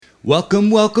Welcome,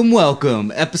 welcome,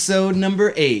 welcome. Episode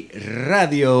number 8,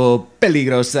 Radio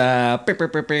Peligrosa.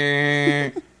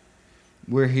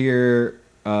 We're here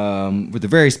with a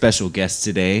very special guest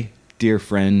today. Dear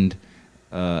friend,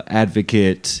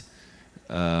 advocate,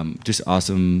 just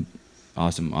awesome.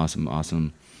 Stephanie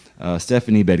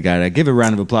Bedgada. Give a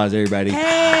round of applause, everybody.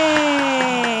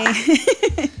 Hey!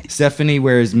 Stephanie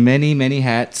wears many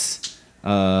hats,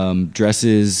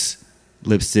 dresses,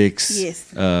 lipsticks,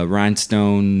 Yes.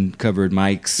 Rhinestone-covered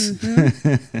mics.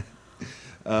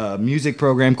 Mm-hmm. Music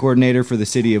program coordinator for the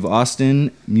City of Austin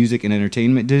Music and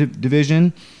Entertainment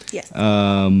Division. Yes.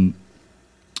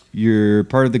 You're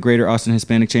part of the Greater Austin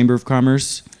Hispanic Chamber of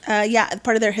Commerce. Yeah,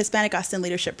 part of their Hispanic Austin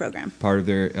Leadership Program. Part of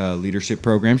their leadership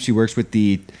program. She works with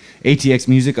the ATX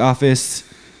Music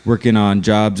Office, working on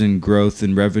jobs and growth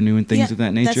and revenue and things of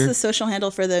that nature. That's the social handle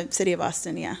for the City of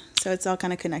Austin, yeah. So it's all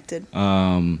kind of connected.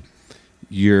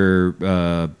 You're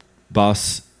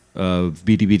boss of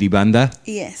Bitty Bitty Banda.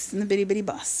 Yes, and the Bitty Bitty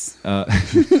Boss. I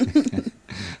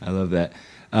love that.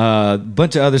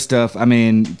 Bunch of other stuff. I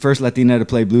mean, first Latina to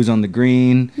play Blues on the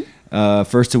Green.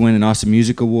 First to win an Austin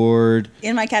Music Award.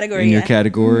 In my category, In your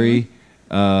category,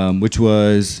 which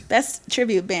was... Best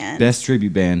Tribute Band. Best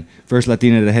Tribute Band. First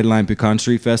Latina to headline Pecan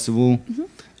Street Festival. Mm-hmm.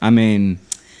 I mean...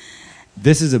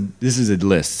 This is a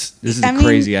list. This is a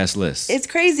crazy ass list. It's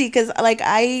crazy because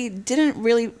I didn't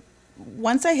really.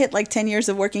 Once I hit 10 years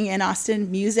of working in Austin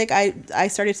music, I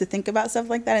started to think about stuff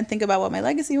like that and think about what my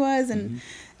legacy was. And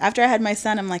after I had my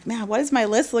son, I'm like, man, what does my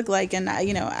list look like? And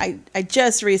I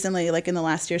just recently, in the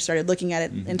last year, started looking at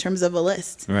it in terms of a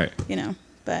list. Right.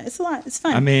 But it's a lot. It's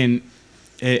fun. I mean,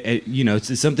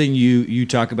 it's something you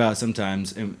talk about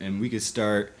sometimes, and we could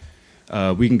start.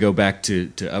 We can go back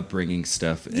to upbringing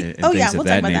stuff and things of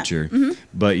that nature. That. Mm-hmm.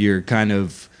 But you're kind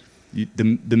of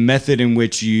the method in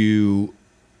which you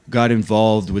got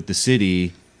involved with the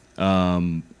city,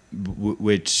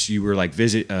 which you were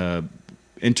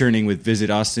interning with Visit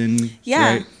Austin.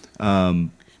 Yeah. Right?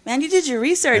 Man, you did your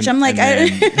research. And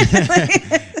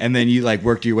then you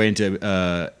worked your way into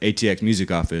ATX Music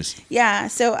Office. Yeah,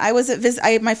 so I was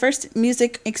at my first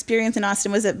music experience in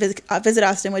Austin was at Visit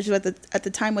Austin, which was at the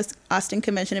time was Austin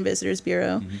Convention and Visitors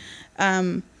Bureau.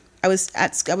 Mm-hmm. I was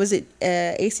at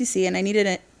ACC, and I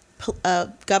needed a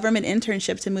government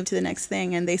internship to move to the next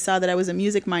thing, and they saw that I was a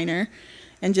music minor,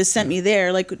 and just sent me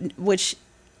there, which.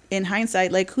 In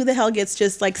hindsight, who the hell gets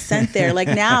just sent there?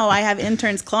 Now I have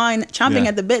interns chomping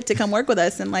at the bit to come work with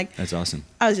us, and that's awesome.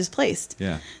 I was just placed.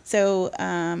 Yeah. So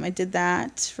I did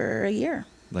that for a year.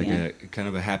 A kind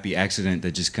of a happy accident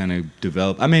that just kind of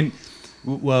developed. I mean,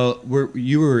 well,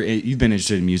 you've been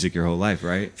interested in music your whole life,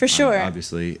 right? For sure.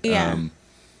 Obviously. Yeah.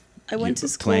 I went to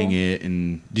school. Playing it,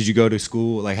 and did you go to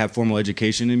school, have formal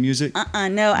education in music?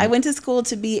 No. I went to school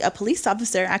to be a police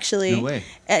officer, actually. No way.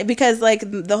 Because,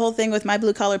 the whole thing with my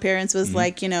blue-collar parents was, they,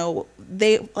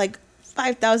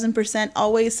 5,000%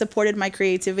 always supported my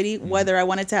creativity, whether I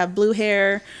wanted to have blue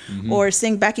hair or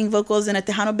sing backing vocals in a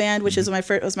Tejano band, which was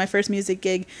my first music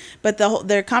gig. But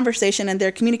their conversation and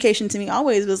their communication to me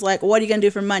always was what are you going to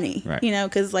do for money? Right.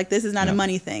 Because, this is not a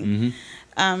money thing.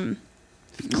 Mm-hmm.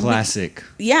 Classic.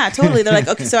 Yeah, totally. They're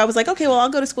okay. So I was okay, well, I'll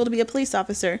go to school to be a police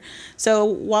officer. So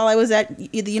while I was I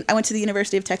went to the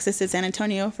University of Texas at San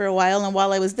Antonio for a while, and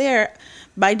while I was there,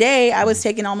 by day I was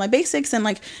taking all my basics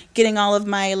and getting all of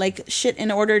my shit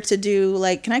in order to do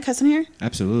can I cuss in here?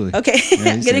 Absolutely. Okay.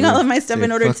 Yeah, getting all of my stuff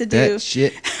in order to do that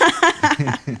shit.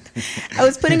 I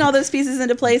was putting all those pieces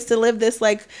into place to live this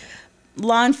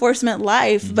law enforcement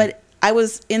life, but I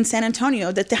was in San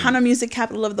Antonio, the Tejano music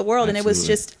capital of the world. Absolutely. And it was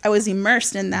just, I was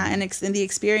immersed in that and in the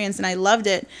experience, and I loved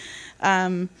it.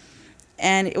 And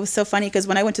it was so funny because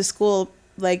when I went to school,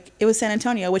 it was San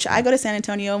Antonio, which I go to San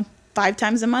Antonio 5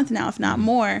 times a month now, if not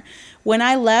more. When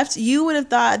I left, you would have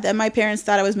thought that my parents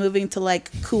thought I was moving to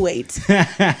Kuwait.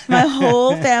 My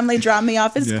whole family dropped me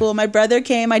off at school. My brother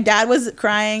came. My dad was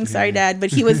crying. Sorry, Dad.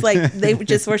 But he was they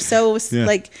just were so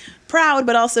proud,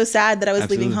 but also sad that I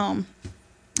was leaving home.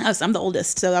 I'm the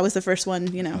oldest, so I was the first one,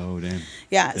 Oh, damn.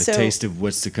 Yeah. A taste of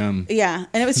what's to come. Yeah.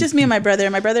 And it was just me and my brother.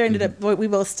 My brother ended up, we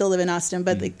both still live in Austin,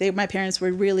 but my parents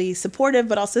were really supportive,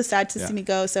 but also sad to see me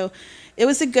go. So it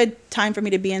was a good time for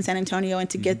me to be in San Antonio and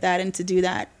to get that and to do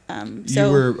that. You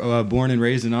were born and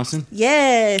raised in Austin?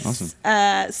 Yes. Awesome.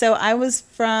 So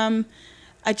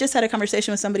I just had a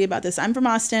conversation with somebody about this. I'm from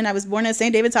Austin. I was born at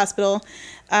St. David's Hospital.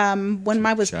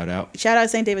 Shout out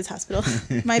St. David's Hospital.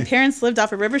 My parents lived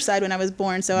off of Riverside when I was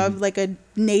born, so I'm a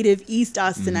native East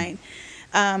Austinite.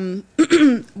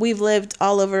 We've lived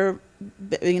all over,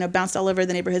 bounced all over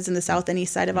the neighborhoods in the south and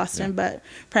east side of Austin, but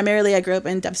primarily I grew up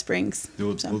in Dove Springs.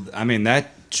 Well, I mean, that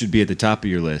should be at the top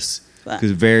of your list.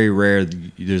 Because very rare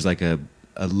there's like a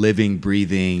living,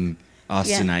 breathing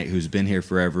Austinite who's been here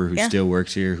forever, who still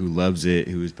works here, who loves it,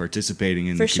 who is participating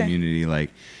in the community, like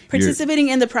participating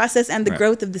in the process and the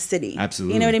growth of the city.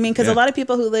 Absolutely, you know what I mean? Because a lot of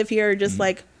people who live here are just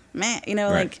like, man, you know,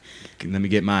 like, let me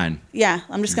get mine. Yeah,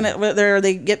 I'm just gonna.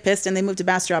 They get pissed and they move to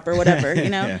Bastrop or whatever, you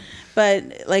know.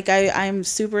 But like, I'm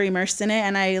super immersed in it,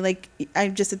 and I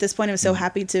just at this point I'm so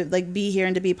happy to like be here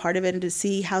and to be part of it and to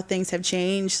see how things have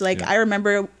changed. Like I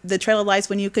remember the Trail of Lights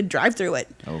when you could drive through it.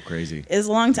 Oh, crazy! It was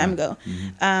a long time ago,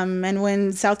 and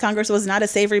when South Congress was not a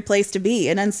savory place to be,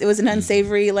 and it was an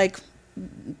unsavory like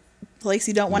place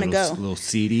you don't want to go. A little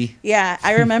seedy. Yeah,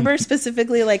 I remember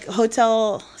specifically like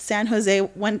Hotel San Jose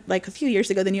went like a few years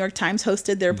ago. The New York Times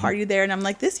hosted their party there, and I'm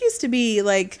like, this used to be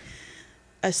like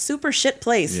a super shit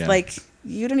place. Like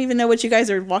you don't even know what you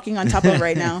guys are walking on top of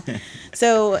right now.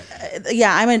 So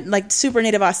I'm a like super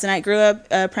native Austinite. Grew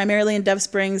up primarily in Dove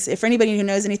Springs. If for anybody who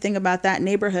knows anything about that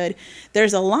neighborhood,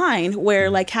 there's a line where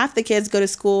like half the kids go to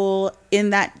school in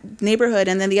that neighborhood,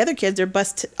 and then the other kids are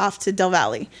bused off to Del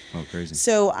Valle. Oh, crazy!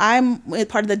 So I'm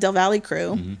part of the Del Valle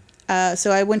crew.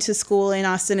 So I went to school in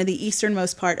Austin, in the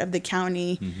easternmost part of the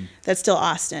county. That's still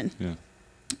Austin. Yeah.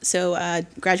 So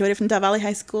graduated from Del Valle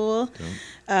High School.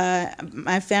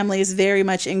 My family is very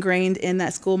much ingrained in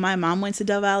that school. My mom went to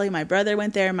Del Valle. My brother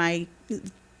went there. My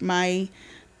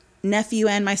nephew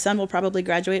and my son will probably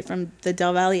graduate from the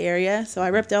Del Valle area. So I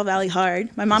rep Del Valle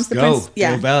hard. My mom's Del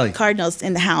Valle. Cardinals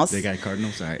in the house. They got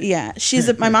Cardinals, all right. Yeah,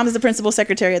 my mom is the principal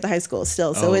secretary at the high school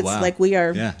still. So like we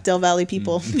are Del Valle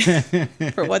people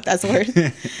for what that's worth.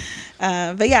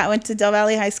 But yeah, I went to Del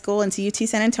Valle High School and to UT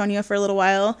San Antonio for a little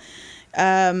while.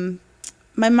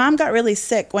 My mom got really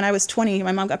sick when I was 20.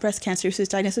 My mom got breast cancer. She was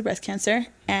diagnosed with breast cancer,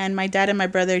 and my dad and my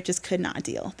brother just could not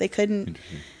deal. They couldn't.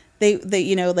 They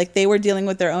you know, like they were dealing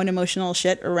with their own emotional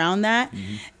shit around that,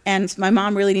 and my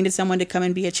mom really needed someone to come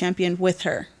and be a champion with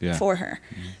her for her.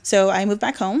 So I moved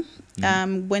back home,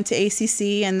 went to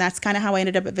ACC, and that's kind of how I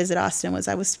ended up at Visit Austin. Was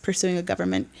I was pursuing a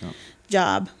government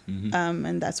job,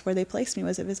 and that's where they placed me.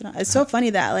 Was at Visit Austin. It's so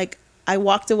funny that like I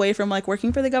walked away from like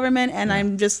working for the government, and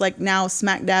I'm just like now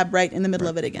smack dab right in the middle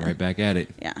of it again. Right back at it.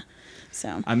 Yeah.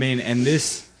 So I mean, and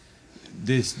this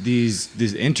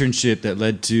internship that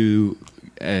led to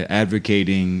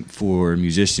advocating for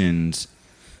musicians,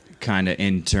 kind of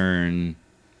in turn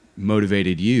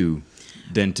motivated you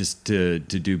then to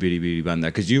do Bitty Bitty Bum, that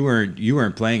because you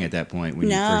weren't playing at that point when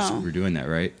you first were doing that,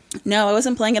 right? No, I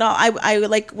wasn't playing at all. I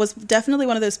like was definitely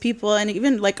one of those people, and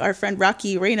even like our friend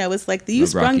Rocky Reyna was like, you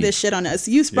sprung this shit on us.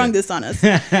 You sprung this on us.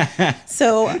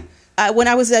 So when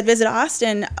I was at Visit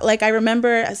Austin, like I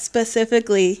remember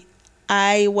specifically,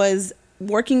 I was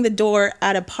working the door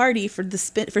at a party for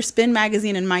Spin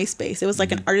Magazine and MySpace. It was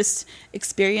like an artist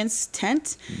experience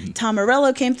tent. Tom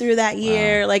Morello came through that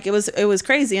year. Wow. Like it was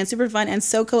crazy and super fun. And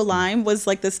SoCo Lime was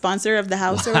like the sponsor of the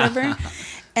house or whatever.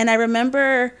 And I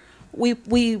remember we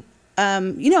you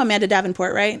know Amanda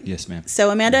Davenport, right? Yes, ma'am. So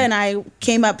Amanda and I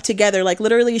came up together. Like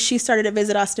literally, she started at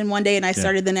Visit Austin one day, and I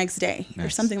started the next day,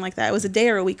 or something like that. It was a day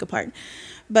or a week apart.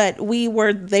 But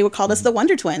they called us the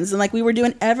Wonder Twins, and like we were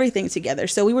doing everything together.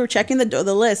 So we were checking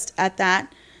the list at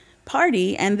that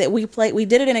party, and that we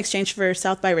did it in exchange for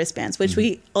South by wristbands, which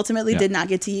we ultimately did not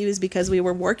get to use because we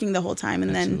were working the whole time.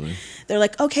 And then they're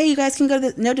like, okay, you guys can go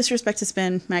to no disrespect to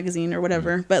Spin Magazine or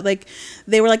whatever, but like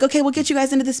they were like, okay, we'll get you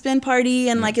guys into the Spin party,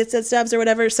 and like it's at Stubbs or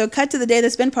whatever. So cut to the day of the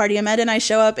Spin party, Amanda and I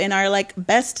show up in our like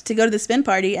best to go to the Spin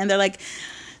party, and they're like,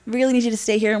 really need you to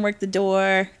stay here and work the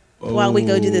door while we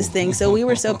go do this thing. So we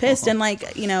were so pissed, and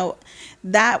like, you know,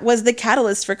 that was the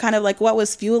catalyst for kind of like what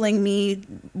was fueling me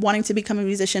wanting to become a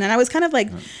musician. And I was kind of like,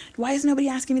 why is nobody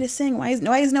asking me to sing? Why is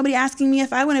nobody asking me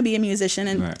if I want to be a musician?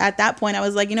 And at that point I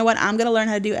was like, you know what, I'm going to learn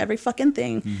how to do every fucking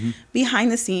thing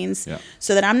behind the scenes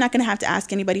so that I'm not going to have to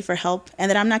ask anybody for help,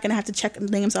 and that I'm not going to have to check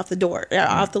names off the door,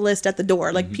 off the list at the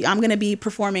door. Like I'm going to be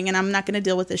performing, and I'm not going to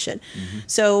deal with this shit.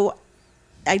 So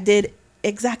I did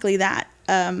exactly that.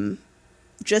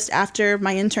 Just after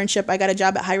my internship, I got a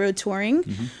job at High Road Touring,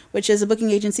 which is a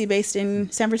booking agency based in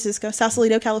San Francisco,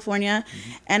 Sausalito, California.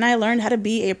 And I learned how to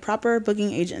be a proper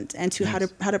booking agent, and how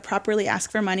to properly ask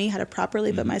for money, how to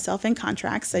properly put myself in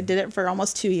contracts. I did it for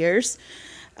almost 2 years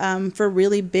for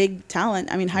really big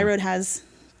talent. I mean, High Road has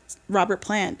Robert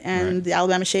Plant and the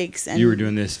Alabama Shakes. And you were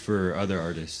doing this for other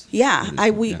artists. Yeah, I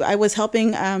was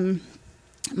helping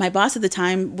my boss at the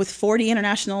time with 40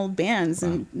 international bands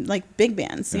and like big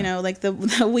bands, you know, like the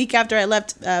week after I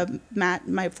left, Matt,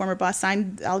 my former boss,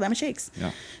 signed Alabama Shakes.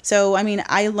 Yeah. So, I mean,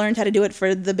 I learned how to do it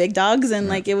for the big dogs, and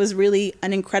like, it was really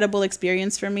an incredible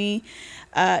experience for me.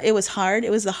 It was hard. It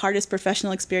was the hardest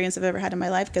professional experience I've ever had in my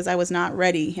life because I was not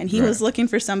ready. And he was looking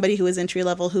for somebody who was entry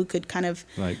level who could kind of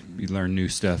like you learn new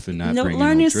stuff and not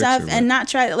learn new stuff and not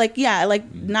try to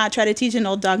not try to teach an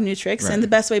old dog new tricks in the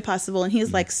best way possible. And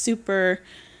he's like super.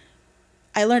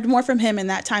 I learned more from him in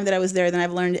that time that I was there than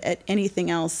I've learned at anything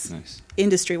else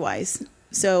industry wise.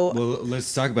 So well,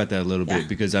 let's talk about that a little bit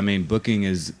because I mean, booking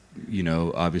is, you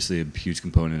know, obviously a huge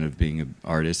component of being an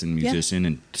artist and musician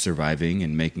and surviving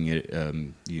and making it,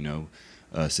 you know,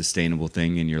 a sustainable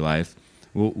thing in your life.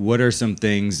 Well, what are some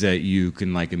things that you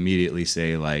can like immediately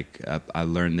say, like, I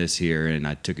learned this here and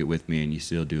I took it with me and you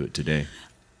still do it today?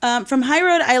 From High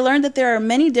Road, I learned that there are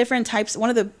many different types. One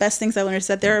of the best things I learned is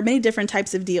that there are many different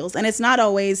types of deals, and it's not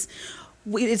always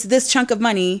it's this chunk of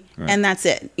money and that's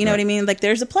it. You know what I mean? Like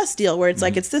there's a plus deal where it's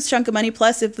like it's this chunk of money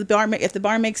plus if the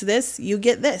bar makes this, you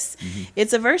get this.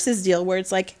 It's a versus deal where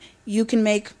it's like you can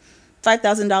make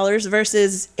 $5,000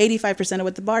 versus 85% of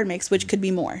what the bar makes, which could be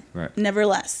more, never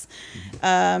less.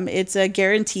 It's a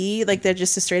guarantee, like they're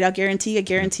just a straight out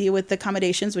guarantee, with the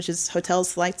accommodations, which is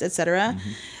hotels, flights, etc.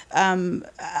 One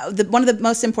of the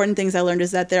most important things I learned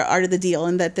is that there are the deal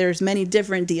and that there's many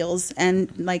different deals.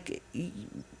 And like,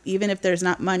 even if there's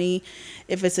not money,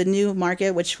 if it's a new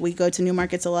market, which we go to new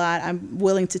markets a lot, I'm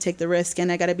willing to take the risk and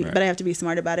but I have to be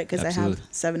smart about it because I have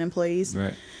 7 employees.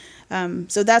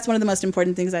 So that's one of the most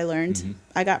important things I learned.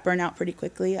 I got burnt out pretty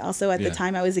quickly. Also, at the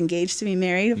time, I was engaged to be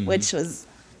married, which was,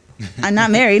 I'm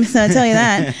not married, so I'll tell you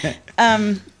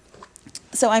that.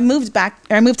 So I moved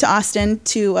to Austin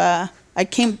to, I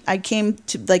came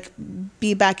to like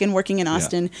be back in working in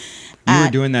Austin. You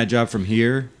were doing that job from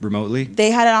here remotely?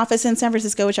 They had an office in San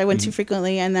Francisco, which I went to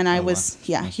frequently. And then I was,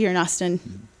 here in Austin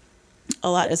a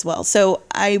lot as well. So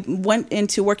I went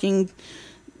into working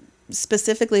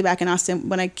specifically back in Austin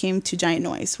when I came to Giant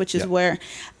Noise, which is where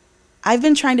I've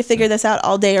been trying to figure this out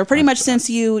all day, or pretty much since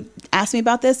you asked me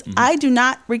about this. I do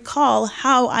not recall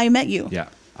how I met you. Yeah,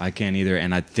 I can't either.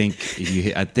 And I think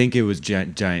it was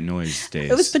Giant Noise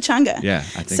days. It was Pachanga. Yeah,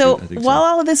 I think so. While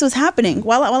all of this was happening,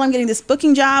 while I'm getting this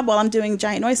booking job, while I'm doing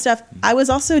Giant Noise stuff, I was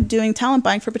also doing talent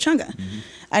buying for Pachanga.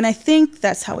 And I think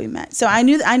that's how we met. So I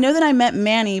know that I met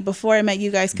Manny before I met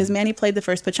you guys because Manny played the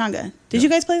first Pachanga. Did you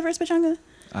guys play the first Pachanga?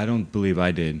 I don't believe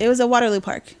I did. It was at Waterloo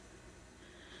Park.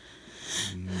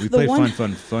 We played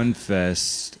Fun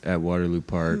Fest at Waterloo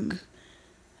Park.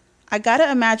 I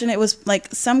gotta imagine it was like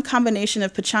some combination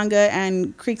of Pachanga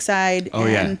and Creekside. Oh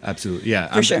yeah, absolutely. Yeah,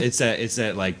 for sure. It's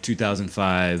that like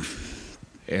 2005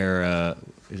 era.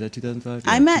 Is that 2005?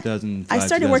 Yeah, I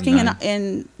started working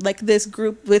in like this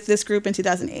group in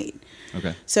 2008.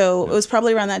 Okay. So it was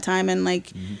probably around that time, and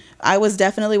like I was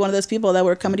definitely one of those people that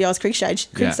were coming to y'all's Creekside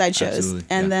shows. Absolutely.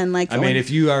 And then like I mean, if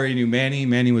you already knew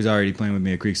Manny was already playing with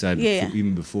me at Creekside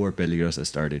even before Peligrosa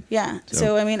started. Yeah.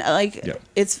 So I mean, like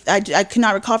it's I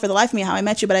cannot recall for the life of me how I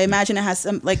met you, but I imagine it has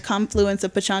some like confluence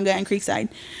of Pachanga and Creekside.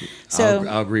 So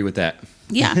I'll agree with that.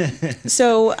 Yeah.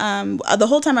 So the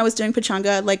whole time I was doing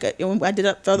Pachanga, like I did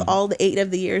it for all the 8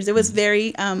 of the years. It was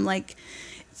very like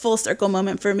full circle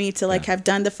moment for me to like have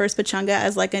done the first Pachanga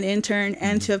as like an intern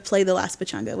and to have played the last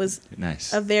Pachanga. It was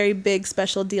a very big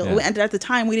special deal. And at the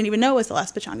time we didn't even know it was the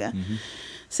last Pachanga.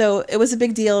 So it was a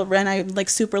big deal. And I like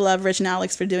super love Rich and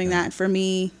Alex for doing that. For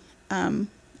me, I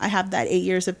have that 8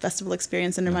 years of festival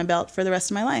experience under my belt for the rest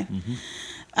of my life.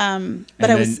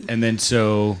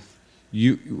 So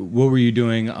what were you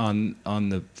doing on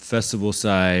the festival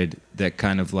side that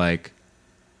kind of like,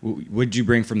 what did you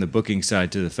bring from the booking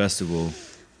side to the festival?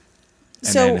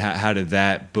 And then how did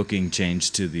that booking change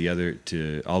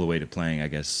to all the way to playing, I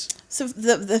guess? So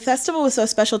the festival was so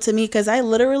special to me because I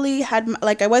literally had,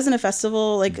 like, I wasn't a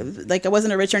festival, like I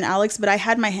wasn't a Richard and Alex, but I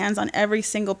had my hands on every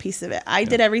single piece of it. I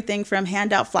did everything from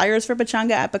hand out flyers for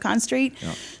Pachanga at Pecan Street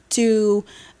to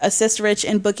assist Rich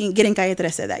in booking, getting Calle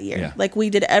Trece that year. Yeah. Like, we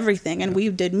did everything, and we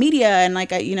did media, and like,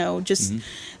 just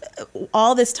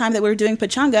all this time that we were doing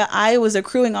Pachanga, I was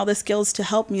accruing all the skills to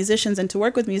help musicians and to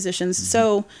work with musicians.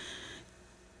 So,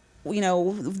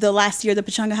 the last year the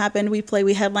Pachanga happened, we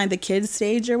headlined the kids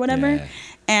stage or whatever.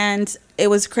 And it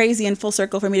was crazy in full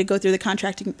circle for me to go through the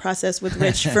contracting process with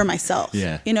Rich for myself.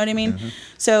 You know what I mean?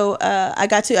 So I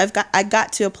got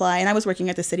to apply, and I was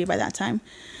working at the city by that time.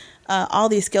 All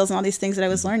these skills and all these things that I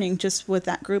was learning just with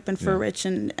that group and for Rich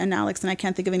and Alex, and I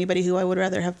can't think of anybody who I would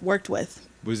rather have worked with.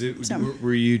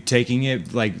 Were you taking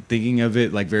it, like, thinking of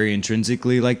it like very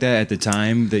intrinsically like that at the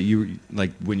time that you,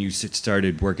 like, when you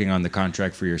started working on the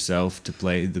contract for yourself to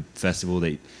play the festival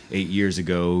that 8 years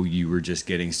ago, you were just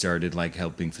getting started, like,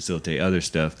 helping facilitate other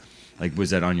stuff? Like, was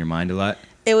that on your mind a lot?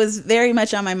 It was very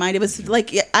much on my mind. It was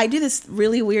like, I do this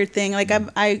really weird thing. Like,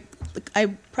 I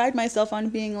pride myself on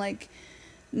being like,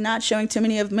 not showing too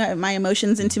many of my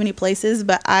emotions in too many places,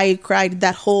 but I cried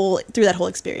through that whole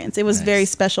experience. It was nice. Very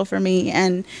special for me,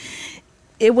 and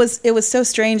it was so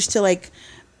strange to like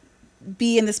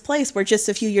be in this place where just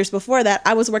a few years before that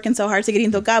I was working so hard to get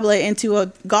Intocable into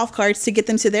a golf cart to get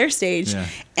them to their stage,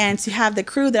 and to have the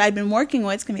crew that I'd been working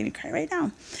with, it's gonna make me cry right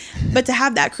now, but to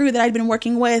have that crew that I'd been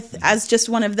working with as just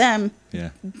one of them,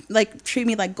 like treat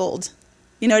me like gold.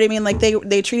 You know what I mean? Like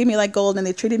they treated me like gold, and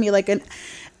they treated me like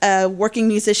a working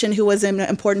musician who was an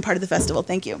important part of the festival.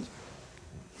 Thank you.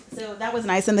 So that was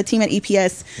nice. And the team at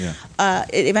EPS,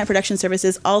 Event Production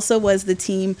Services, also is the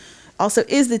team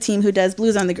who does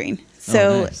Blues on the Green.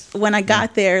 So nice. When I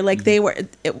got there, like they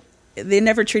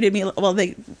never treated me well.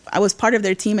 I was part of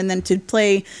their team, and then to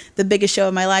play the biggest show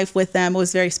of my life with them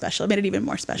was very special. It made it even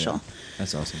more special. Yeah,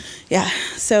 that's awesome. Yeah.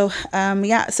 So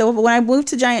So when I moved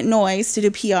to Giant Noise to do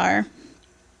PR,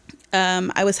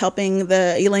 I was helping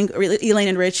the Elaine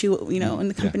and Rich, who in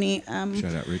the company.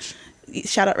 Shout out Rich.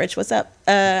 Shout out Rich. What's up?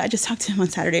 I just talked to him on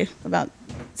Saturday about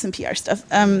some PR stuff.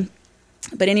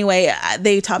 But anyway,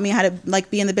 they taught me how to like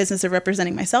be in the business of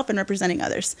representing myself and representing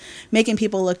others, making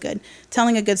people look good,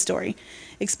 telling a good story,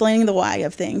 explaining the why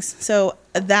of things. So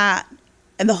that,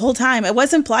 and the whole time, I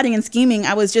wasn't plotting and scheming.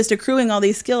 I was just accruing all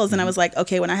these skills, and I was like,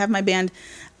 okay, when I have my band,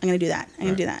 I'm going to do that. I'm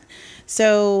going to do that.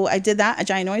 So I did that at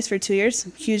Giant Noise for 2 years.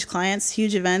 Huge clients,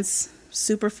 huge events,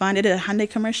 super fun. I did a Hyundai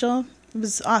commercial. It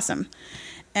was awesome.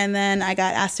 And then I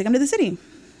got asked to come to the city.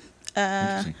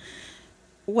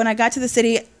 When I got to the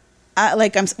city, I'm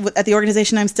at the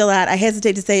organization I'm still at. I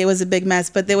hesitate to say it was a big mess,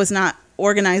 but it was not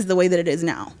organized the way that it is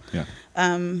now. Yeah.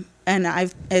 And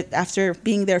after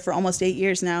being there for almost 8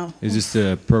 years now. Is this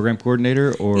the program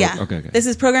coordinator or? Yeah. Okay. This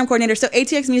is program coordinator. So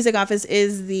ATX Music Office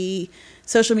is the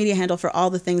social media handle for all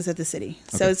the things at the city.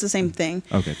 So it's the same thing.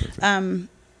 Okay, perfect.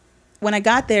 When I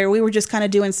got there, we were just kind of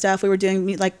doing stuff. We were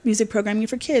doing like music programming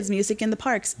for kids, music in the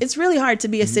parks. It's really hard to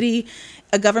be a city,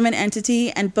 a government entity,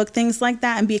 and book things like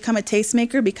that and become a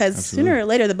tastemaker, because sooner or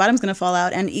later the bottom's going to fall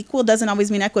out, and equal doesn't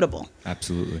always mean equitable.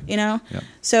 Absolutely. Yep.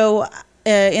 So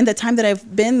in the time that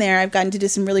I've been there, I've gotten to do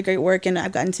some really great work, and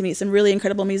I've gotten to meet some really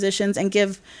incredible musicians and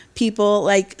give people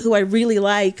like who I really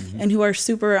like and who are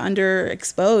super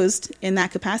underexposed in that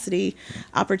capacity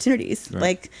opportunities. Right.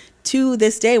 Like, to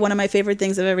this day, one of my favorite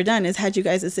things I've ever done is had you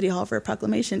guys at City Hall for a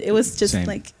proclamation. It was just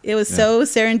it was so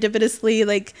serendipitously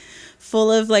like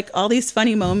full of like all these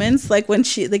funny moments. Like when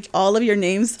all of your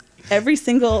names, every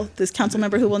single this council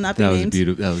member who will not be named.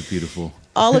 That was beautiful.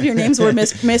 All of your names were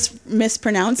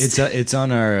mispronounced. It's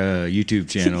on our YouTube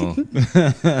channel.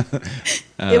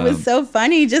 It was so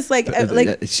funny. Just like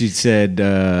she said,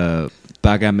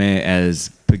 "Págame"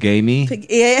 as Pagami.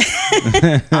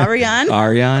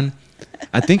 Ariane.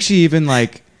 I think she even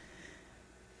like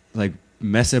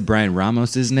messed up Brian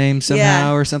Ramos's name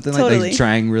somehow or something like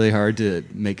trying really hard to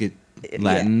make it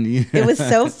Latin. Yeah. It was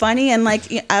so funny, and like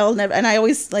I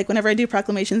always like whenever I do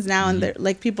proclamations now and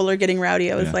like people are getting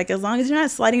rowdy, I was like, as long as you're not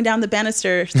sliding down the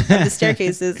banister of the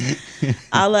staircases,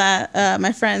 I'll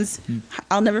my friends,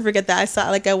 I'll never forget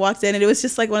that. I walked in and it was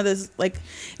just like one of those, like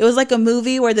it was like a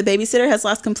movie where the babysitter has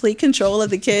lost complete control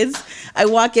of the kids. I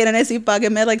walk in and I see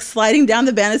Págame like sliding down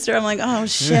the banister. I'm like, oh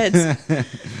shit.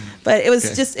 But it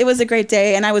was it was a great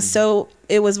day, and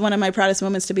it was one of my proudest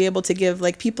moments to be able to give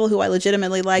like people who I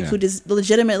legitimately like, who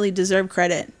legitimately deserve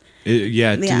credit.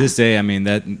 To this day, I mean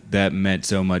that meant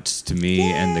so much to me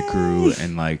and the crew,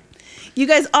 and like you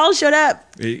guys all showed up.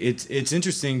 It's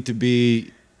interesting to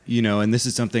be, and this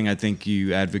is something I think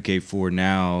you advocate for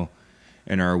now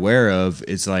and are aware of.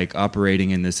 It's like operating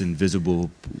in this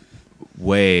invisible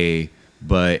way,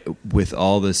 but with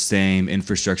all the same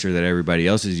infrastructure that everybody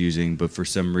else is using, but for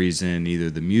some reason,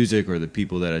 either the music or the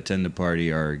people that attend the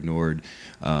party are ignored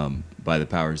by the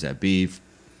powers that be,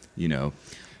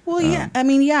 Well, I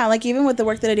mean, like even with the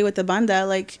work that I do with the banda,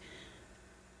 like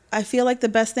I feel like the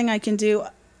best thing I can do,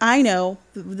 I know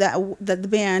that the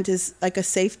band is like a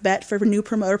safe bet for new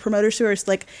promoters who are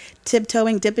like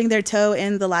dipping their toe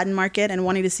in the Latin market and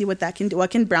wanting to see what that can do. What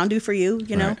can Brown do for you,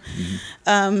 know?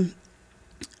 Mm-hmm.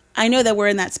 I know that we're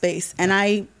in that space, and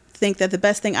I think that the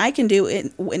best thing I can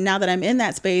do now that I'm in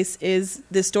that space is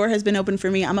this door has been open for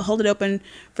me. I'm going to hold it open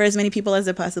for as many people as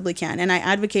I possibly can, and I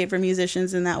advocate for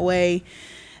musicians in that way.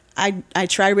 I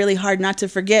try really hard not to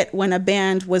forget when a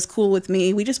band was cool with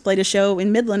me. We just played a show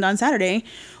in Midland on Saturday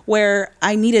where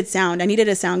I needed sound. I needed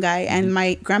a sound guy, and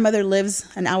my grandmother lives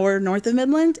an hour north of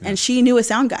Midland, and she knew a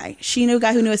sound guy. She knew a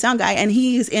guy who knew a sound guy, and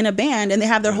he's in a band, and they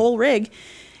have their whole rig.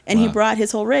 And he brought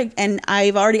his whole rig, and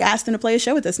I've already asked him to play a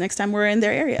show with us next time we're in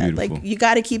their area. Beautiful. Like, you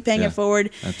got to keep paying it forward.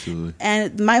 Absolutely.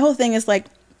 And my whole thing is like,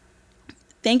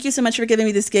 thank you so much for giving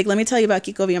me this gig. Let me tell you about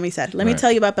Kiko Villamizar. Let me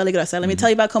tell you about Peligrosa. Let me tell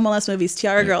you about Como Las Movies,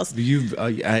 Tiara Girls.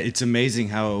 It's amazing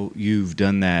how you've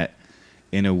done that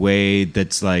in a way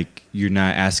that's like you've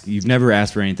never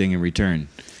asked for anything in return.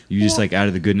 You just like out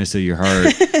of the goodness of your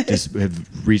heart just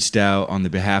have reached out on the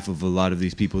behalf of a lot of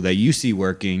these people that you see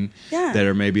working that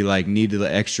are maybe like need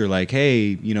the extra like,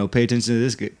 hey, pay attention to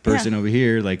this person over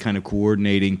here, like kind of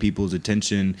coordinating people's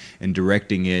attention and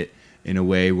directing it in a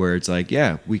way where it's like,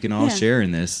 we can all share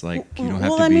in this. Like you don't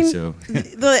have to be so.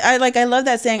 I love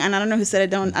that saying, and I don't know who said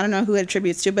it. I don't know who it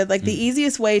attributes to, but like the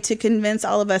easiest way to convince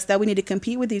all of us that we need to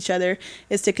compete with each other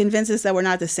is to convince us that we're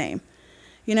not the same.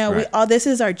 This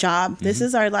is our job. This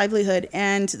is our livelihood.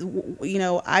 And,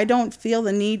 I don't feel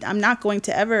the need. I'm not going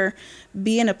to ever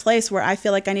be in a place where I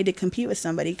feel like I need to compete with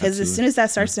somebody. Because as soon as that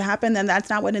starts to happen, then that's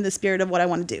not what in the spirit of what I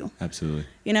want to do. Absolutely.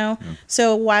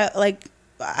 So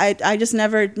I just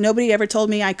nobody ever told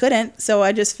me I couldn't. So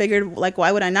I just figured, like,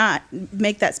 why would I not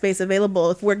make that space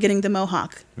available if we're getting the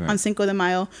Mohawk on Cinco de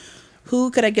Mayo?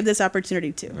 Who could I give this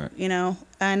opportunity to?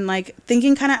 And like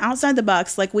thinking kind of outside the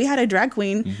box. Like we had a drag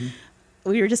queen.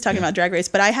 We were just talking about Drag Race,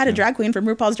 but I had a drag queen from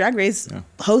RuPaul's Drag Race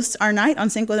host our night on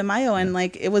Cinco de Mayo, and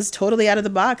like it was totally out of the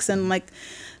box. And like,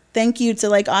 thank you to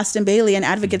like Austin Bailey and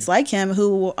advocates like him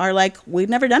who are like, we've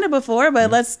never done it before, but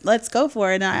let's go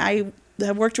for it. And I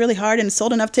have worked really hard and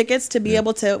sold enough tickets to be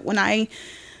able to, when I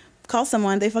call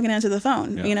someone, they fucking answer the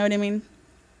phone. You know what I mean?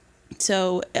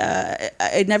 So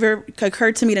it never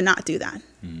occurred to me to not do that.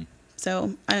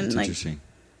 So that's interesting.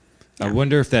 I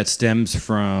wonder if that stems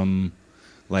from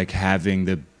like having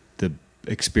the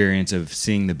experience of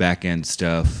seeing the back end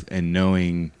stuff and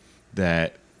knowing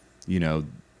that,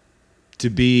 to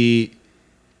be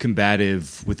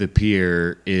combative with a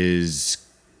peer is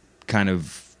kind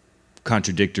of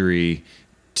contradictory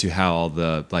to how all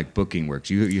the like booking works.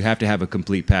 You have to have a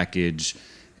complete package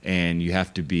and you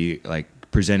have to be like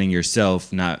presenting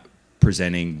yourself, not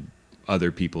presenting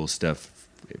other people's stuff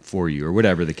for you or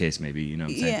whatever the case may be, you know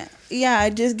what I'm saying? Yeah,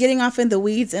 just getting off in the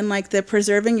weeds and like the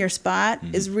preserving your spot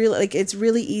is really like, it's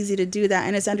really easy to do that,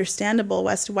 and it's understandable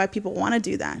as to why people want to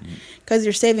do that, because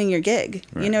you're saving your gig.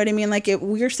 You know what I mean? Like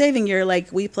we're saving your, like,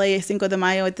 we play Cinco de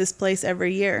Mayo at this place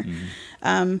every year.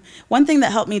 One thing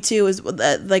that helped me too is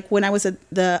like when I was at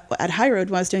High Road,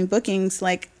 when I was doing bookings,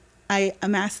 like I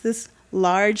amassed this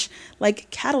large like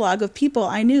catalog of people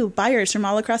I knew, buyers from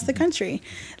all across the country.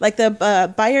 Like the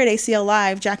buyer at ACL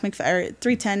Live, Jack McFadden,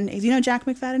 310. Do you know Jack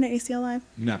McFadden at ACL Live?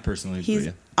 Not personally. He's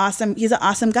awesome. He's an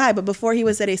awesome guy. But before he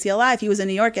was at ACL Live, he was in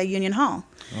New York at Union Hall.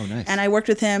 Oh, nice. And I worked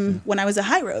with him when I was at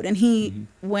High Road. And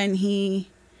when he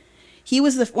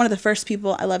was one of the first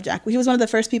people. I love Jack. He was one of the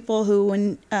first people who,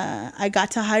 when I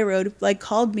got to High Road, like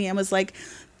called me and was like,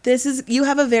 you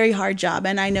have a very hard job,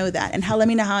 and I know that, and let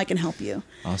me know how I can help you.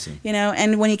 Awesome.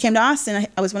 And when he came to Austin,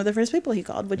 I was one of the first people he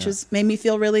called, which made me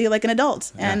feel really like an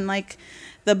adult. And like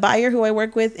the buyer who I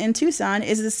work with in Tucson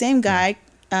is the same guy,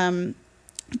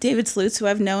 David Slutz, who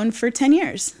I've known for 10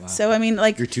 years. Wow. So I mean,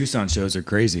 like, your Tucson shows are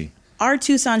crazy. Our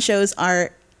Tucson shows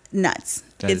are nuts.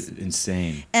 That's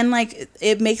insane. And like,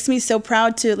 it makes me so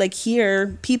proud to like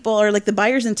hear people, or like the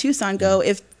buyers in Tucson go,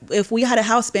 if we had a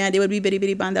house band, it would be Bidi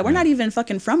Bidi Banda. We're not even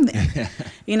fucking from there.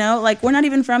 Like we're not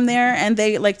even from there. And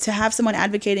they like to have someone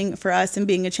advocating for us and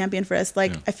being a champion for us.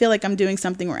 Like, I feel like I'm doing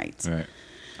something right. Right.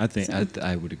 I think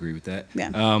I would agree with that. Yeah.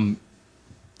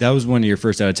 That was one of your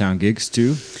first out of town gigs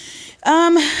too?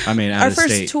 I mean, our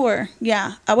first tour.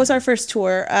 Yeah, that was our first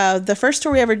tour. The first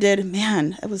tour we ever did,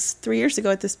 man, it was 4 years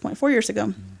ago at this point.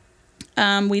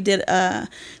 We did San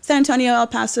Antonio, El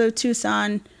Paso,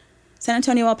 Tucson, San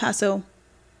Antonio, El Paso,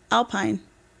 Alpine,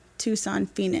 Tucson,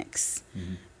 Phoenix,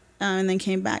 and then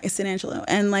came back at San Angelo.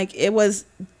 And like, it was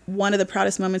one of the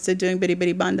proudest moments of doing Bidi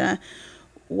Bidi Banda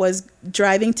was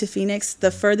driving to Phoenix,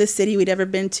 the furthest city we'd ever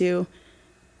been to,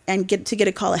 and get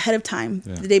a call ahead of time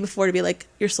the day before to be like,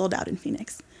 you're sold out in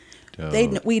Phoenix.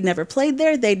 We'd never played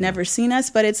there. They'd never seen us,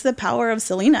 but it's the power of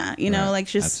Selena, like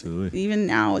just even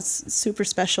now it's super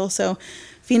special. So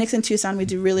Phoenix and Tucson, we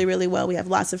do really, really well. We have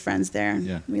lots of friends there.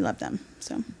 And we love them.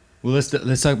 So. Well, let's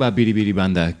talk about Bidi Bidi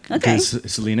Banda. Okay.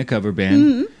 Selena cover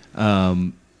band.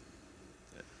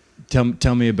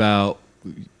 Tell me about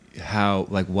how,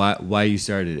 like, why you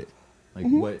started it. Like,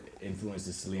 what influence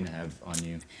does Selena have on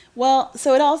you? Well,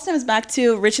 so it all stems back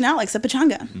to Rich and Alex at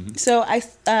Pachanga. So I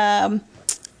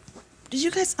did you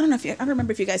guys? I don't know if I don't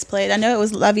remember if you guys played. I know it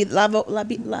was La Vida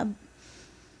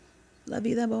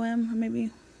Boheme, or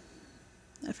maybe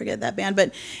I forget that band.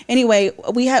 But anyway,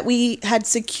 we had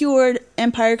secured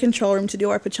Empire Control Room to do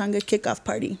our Pachanga kickoff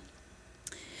party,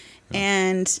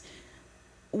 and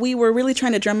we were really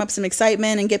trying to drum up some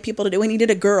excitement and get people to do. We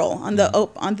needed a girl on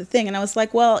the thing, and I was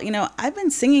like, well, you know, I've been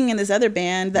singing in this other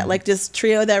band that like this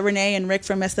trio that Renee and Rick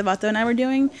from Estavato and I were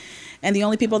doing, and the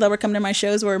only people that were coming to my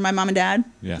shows were my mom and dad.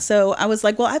 Yeah. So I was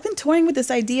like, well, I've been toying with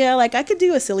this idea, like I could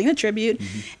do a Selena tribute,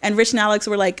 and Rich and Alex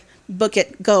were like, book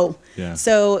it, go. Yeah.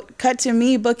 So cut to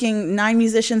me booking 9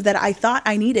 musicians that I thought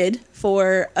I needed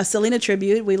for a Selena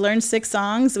tribute. We learned 6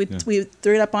 songs. We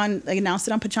threw it up on, like, announced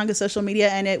it on Pachanga social media,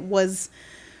 and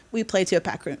we played to a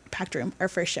packed room, our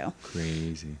first show.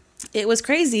 Crazy. It was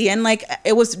crazy. And like,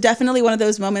 it was definitely one of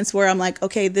those moments where I'm like,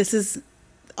 okay, this is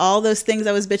all those things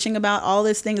I was bitching about, all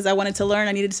those things I wanted to learn,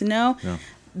 I needed to know. Yeah.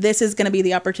 This is going to be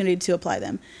the opportunity to apply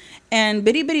them. And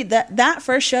Bitty Bitty, that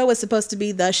first show was supposed to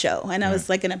be the show. And I was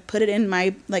like going to put it in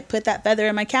my, like, put that feather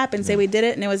in my cap and say we did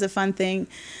it. And it was a fun thing.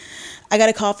 I got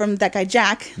a call from that guy,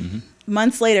 Jack,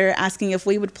 months later, asking if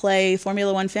we would play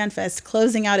Formula One Fan Fest,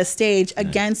 closing out a stage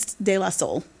against De La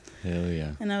Soul. Hell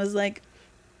yeah. And I was like,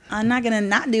 I'm not going to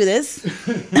not do this.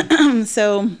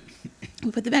 So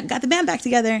we got the band back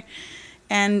together.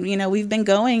 And, you know, we've been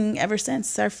going ever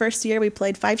since. Our first year, we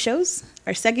played 5 shows.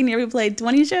 Our second year, we played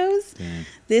 20 shows. Damn.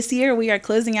 This year, we are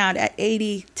closing out at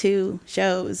 82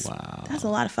 shows. Wow. That's a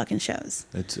lot of fucking shows.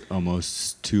 That's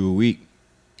almost 2 a week.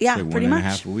 Yeah, like pretty much.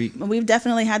 1.5 a week. We've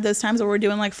definitely had those times where we're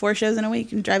doing like 4 shows in a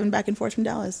week and driving back and forth from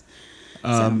Dallas.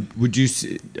 Would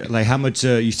you, like, how much,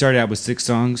 you started out with 6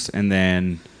 songs, and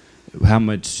then how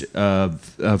much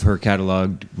of her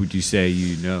catalog would you say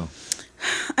you know?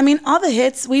 I mean, all the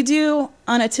hits we do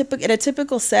on a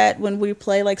typical set when we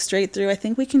play like straight through, I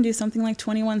think we can do something like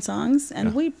 21 songs,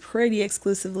 and we pretty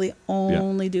exclusively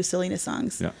only do Selena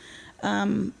songs. Yeah.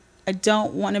 I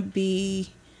don't want to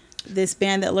be this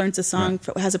band that learns a song,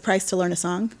 has a price to learn a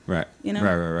song. Right. You know?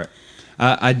 Right.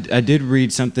 I did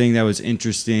read something that was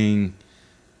interesting.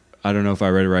 I don't know if I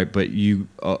read it right, but you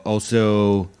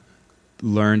also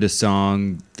learned a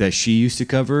song that she used to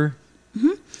cover.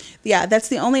 Yeah, that's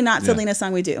the only not Selena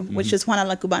song we do, which is Juana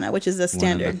la Cubana, which is a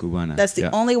standard. That's the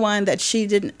only one that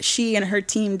she and her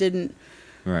team didn't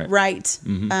write.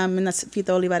 And that's Fito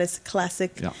Olivares'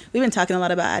 classic. Yeah. We've been talking a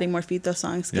lot about adding more Fito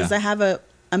songs because I have a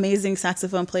amazing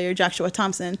saxophone player, Joshua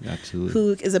Thompson,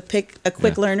 who is a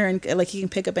quick learner and like he can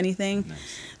pick up anything. Nice.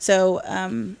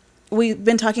 So we've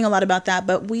been talking a lot about that,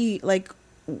 but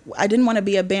I didn't want to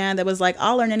be a band that was like,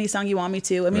 I'll learn any song you want me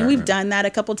to. I mean, we've done that a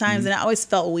couple times, and it always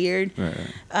felt weird.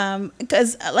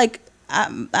 Because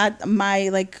at my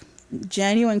like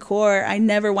genuine core, I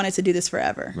never wanted to do this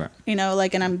forever. You know,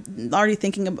 like, and I'm always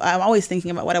thinking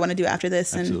about what I want to do after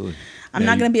this, and I'm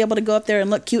not going to be able to go up there and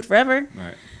look cute forever.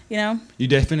 You know, you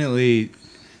definitely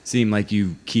seem like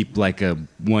you keep like a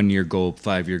 1-year goal,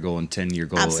 5-year goal, and 10-year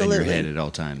goal in your head at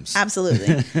all times.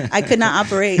 Absolutely. I could not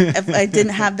operate if I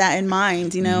didn't have that in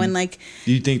mind, you know, and like.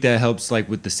 Do you think that helps like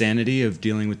with the sanity of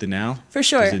dealing with the now? For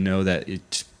sure. To know that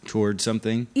it's towards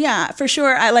something? Yeah, for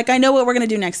sure. I know what we're going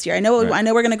to do next year. I know we're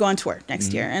going to go on tour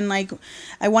next year. And like,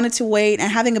 I wanted to wait, and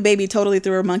having a baby totally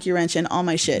threw a monkey wrench in all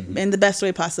my shit in the best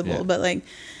way possible. Yeah. But like,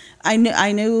 I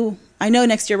know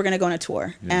next year we're going to go on a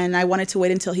tour, and I wanted to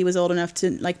wait until he was old enough to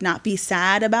like not be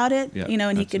sad about it, you know,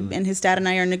 and he could, and his dad and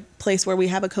I are in a place where we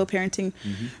have a co-parenting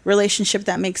relationship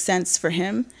that makes sense for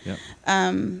him.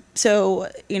 So,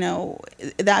 you know,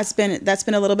 that's been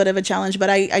a little bit of a challenge, but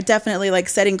I definitely like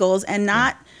setting goals and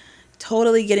not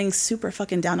totally getting super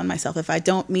fucking down on myself if I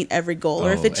don't meet every goal,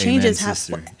 or if it changes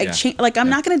halfway. I'm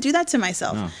not going to do that to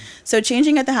myself. No. So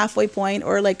changing at the halfway point,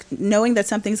 or like knowing that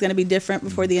something's going to be different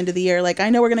before the end of the year. Like, I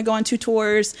know we're going to go on 2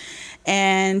 tours,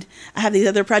 and I have these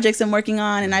other projects I'm working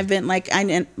on, and I've been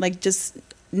just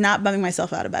not bumming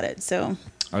myself out about it. So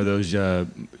are those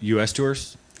U.S.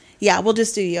 tours? Yeah, we'll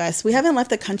just do U.S. We haven't left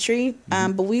the country,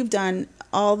 but we've done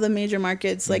all the major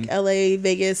markets like LA,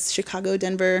 Vegas, Chicago,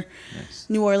 Denver,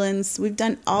 New Orleans. We've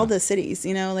done all the cities,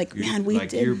 you know, like, man, we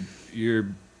did.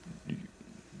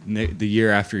 The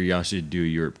year after, y'all should do a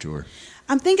Europe tour.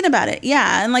 I'm thinking about it.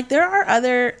 Yeah. And like, there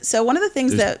are so one of the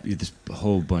things there's a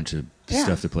whole bunch of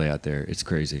stuff to play out there. It's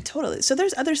crazy. Totally. So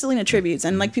there's other Selena tributes,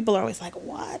 and like, people are always like,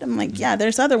 what? I'm like, yeah,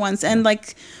 there's other ones. And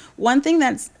like, one thing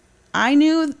I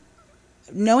knew,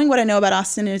 knowing what I know about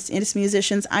Austin and its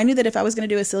musicians, I knew that if I was going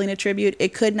to do a Selena tribute,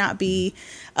 it could not be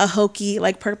a hokey,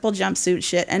 like, purple jumpsuit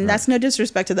shit. And that's no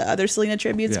disrespect to the other Selena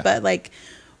tributes, but like,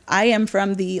 I am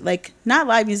from the, like, not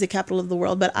live music capital of the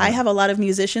world, but I have a lot of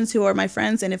musicians who are my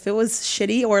friends, and if it was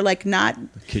shitty or like not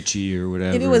kitschy or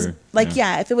whatever, if it was like,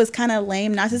 if it was kind of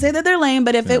lame, not to say that they're lame,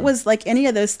 but if it was like any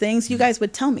of those things, you guys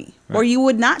would tell me, or you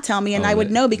would not tell me, and I would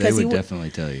know, because they would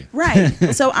definitely tell you. Right.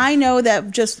 So I know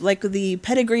that just like the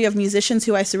pedigree of musicians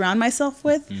who I surround myself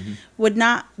with would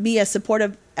not be as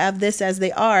supportive of this as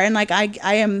they are. And like, I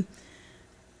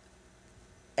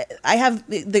have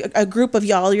a group of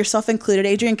y'all, yourself included,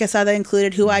 Adrian Quesada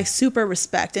included, who I super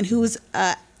respect, and who's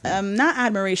not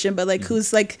admiration, but like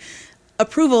who's like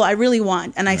approval I really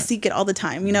want, and I seek it all the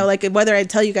time. You know, like whether I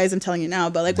tell you guys, I'm telling you now,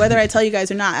 but like whether I tell you guys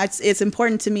or not, it's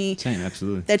important to me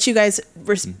absolutely. that you guys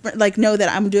like know that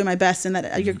I'm doing my best, and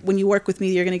that when you work with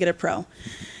me, you're going to get a pro.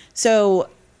 So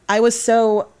I was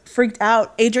so freaked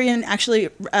out. Adrian actually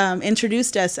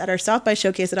introduced us at our South by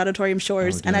showcase at Auditorium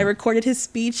Shores, and I recorded his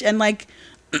speech, and like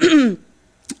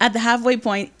at the halfway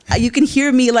point, you can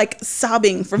hear me like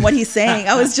sobbing from what he's saying.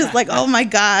 I was just like, oh my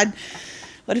God,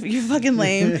 what if you're fucking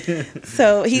lame?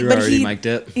 So he, but he mic'd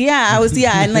up. Yeah, I was,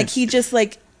 and like he just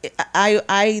like,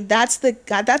 that's the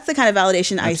kind of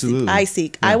validation I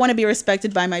seek. Yeah. I want to be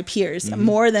respected by my peers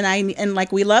more than and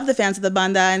like, we love the fans of the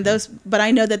banda and those, but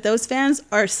I know that those fans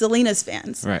are Selena's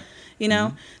fans. Right. You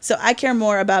know, so I care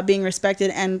more about being respected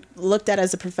and looked at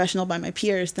as a professional by my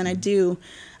peers than I do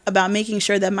about making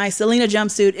sure that my Selena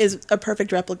jumpsuit is a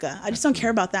perfect replica. I just don't care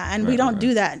about that, and we don't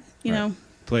do that. You know.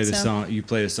 Play the song. You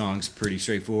play the songs pretty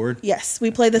straightforward. Yes,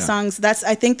 we play the songs.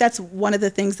 I think that's one of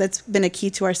the things that's been a key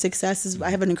to our success. Is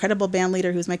I have an incredible band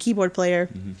leader who's my keyboard player,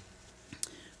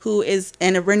 who is,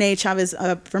 and Renee Chavez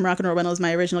from Rock and Roll Rental is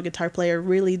my original guitar player.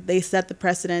 Really, they set the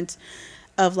precedent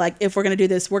of like, if we're gonna do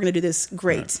this, we're gonna do this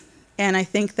great. Right. And I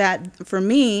think that for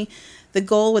me, the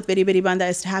goal with Bidi Bidi Banda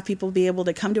is to have people be able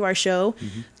to come to our show,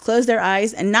 close their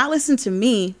eyes, and not listen to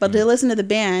me, but to listen to the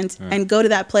band and go to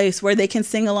that place where they can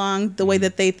sing along the way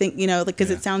that they think, you know, because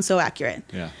it sounds so accurate.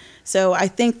 Yeah. So I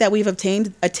think that we've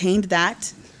attained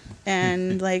that,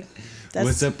 and like, that's...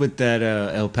 What's up with that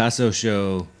El Paso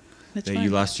show you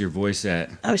lost your voice at?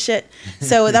 Oh shit!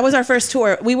 So that was our first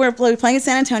tour. We were playing in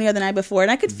San Antonio the night before,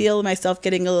 and I could feel myself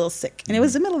getting a little sick. And it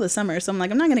was the middle of the summer, so I'm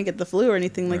like, I'm not gonna get the flu or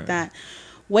anything like that.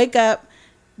 Wake up,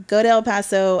 go to El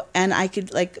Paso, and I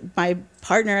could, like, my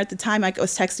partner at the time, I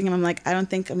was texting him, I'm like, I don't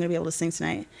think I'm gonna be able to sing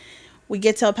tonight. We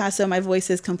get to El Paso, my voice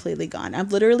is completely gone. I'm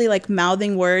literally like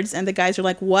mouthing words, and the guys are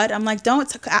like, what? I'm like, don't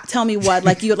tell me what,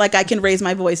 like I can raise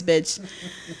my voice, bitch.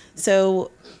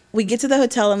 So we get to the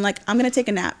hotel, I'm like, I'm gonna take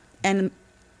a nap, and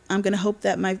I'm gonna hope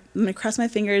that I'm gonna cross my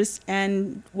fingers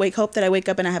and hope that I wake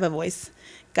up and I have a voice.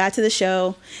 Got to the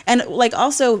show, and like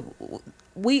also,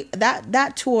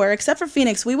 that tour, except for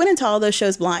Phoenix, we went into all those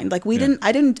shows blind. Like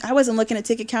I wasn't looking at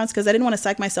ticket counts because I didn't want to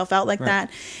psych myself out like that.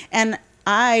 And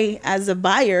I, as a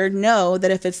buyer, know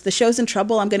that if the show's in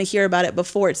trouble, I'm going to hear about it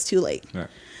before it's too late. Right.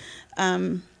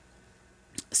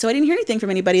 So I didn't hear anything from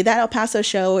anybody. That El Paso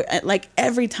show, like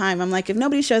every time, I'm like, if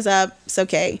nobody shows up, it's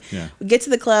okay. Yeah. We get to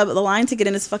the club, the line to get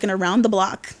in is fucking around the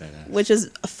block, which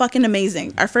is fucking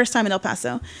amazing. Our first time in El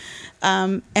Paso.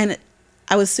 And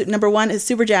I was, number one, is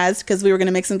super jazzed because we were going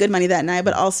to make some good money that night,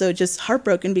 but also just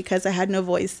heartbroken because I had no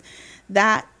voice.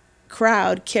 That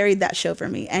crowd carried that show for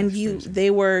me. And if they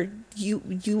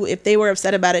were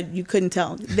upset about it, you couldn't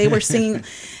tell. They were singing,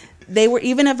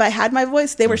 even if I had my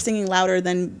voice, they were singing louder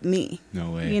than me.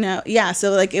 No way. You know? Yeah.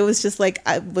 So like, it was just like,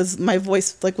 my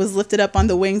voice like was lifted up on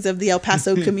the wings of the El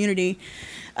Paso community.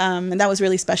 And that was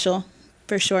really special.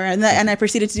 For sure. And I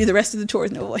proceeded to do the rest of the tour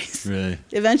with no voice. Really?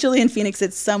 Eventually in Phoenix,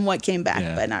 it somewhat came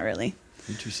back, but not really.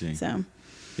 Interesting. So.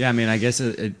 Yeah, I mean, I guess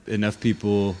enough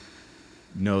people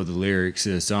know the lyrics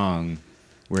of the song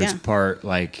where it's part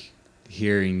like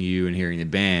hearing you and hearing the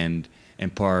band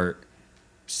and part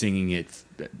singing it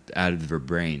out of their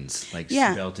brains, like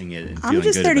belting it and feeling I'm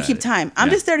just good there to about keep it. time. I'm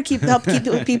just there to help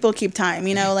keep people keep time,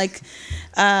 you know, like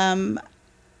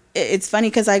it's funny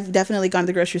because I've definitely gone to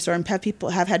the grocery store and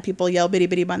have had people yell Bidi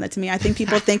Bidi Banda to me. I think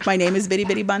people think my name is Bidi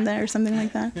Bidi Banda or something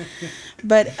like that.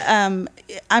 But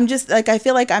I'm just like, I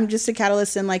feel like I'm just a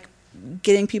catalyst in like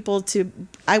getting people to,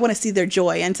 I want to see their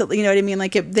joy. And to, you know what I mean?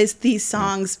 Like these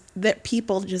songs that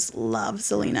people just love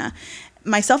Selena,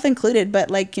 myself included.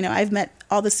 But like, you know, I've met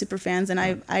all the super fans, and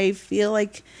I feel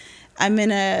like I'm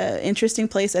in a interesting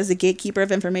place as a gatekeeper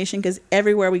of information because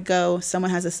everywhere we go,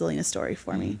 someone has a Selena story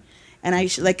for me. And I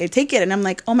take it and I'm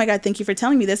like, oh my God, thank you for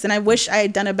telling me this. And I wish I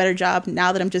had done a better job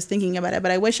now that I'm just thinking about it. But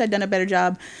I wish I'd done a better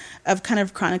job of kind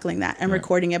of chronicling that and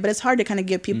recording it. But it's hard to kind of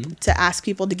give people to ask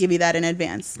people to give you that in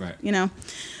advance, you know?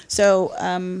 So,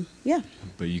 yeah.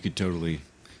 But you could totally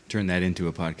turn that into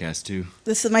a podcast too.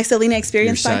 This is my Selena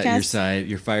Experience podcast.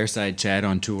 Your fireside chat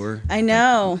on tour. I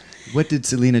know. Like, what did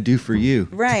Selena do for you?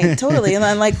 Right, totally. And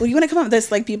then like, well, you want to come up with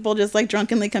this? Like people just like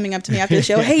drunkenly coming up to me after the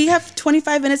show. Hey, you have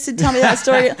 25 minutes to tell me that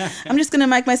story. I'm just gonna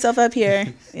mic myself up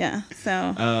here. Yeah. So.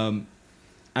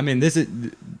 I mean,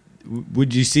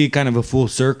 would you see kind of a full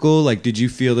circle? Like, did you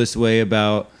feel this way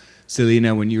about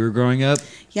Selena when you were growing up?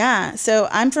 Yeah. So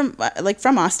I'm from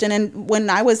Austin. And when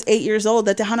I was 8 years old,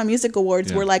 the Tejano Music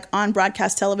Awards were like on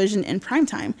broadcast television in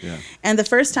primetime. Yeah. And the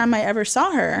first time I ever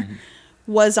saw her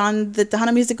was on the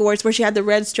Tejano Music Awards, where she had the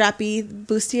red strappy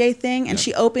bustier thing. And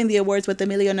she opened the awards with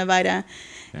Emilio Navaira.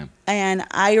 Yeah. And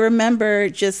I remember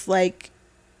just like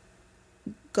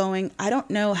going, I don't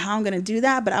know how I'm going to do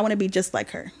that, but I want to be just like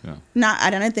her. Yeah. I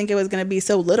don't think it was going to be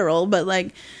so literal, but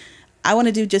like, I want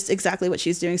to do just exactly what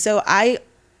she's doing. So I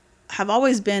have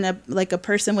always been a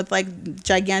person with like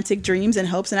gigantic dreams and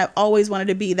hopes. And I've always wanted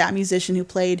to be that musician who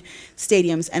played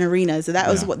stadiums and arenas. So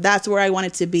that's where I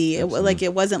wanted to be.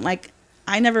 It wasn't like,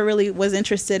 I never really was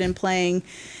interested in playing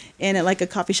in it like a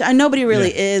coffee shop. Nobody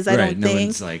really is. I don't think. No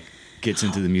one's like, gets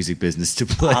into the music business to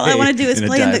play. All I want to do is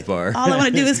play in the bar. All I want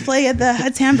to do is play at the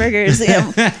Huts Hamburgers.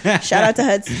 Shout out to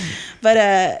Huts. But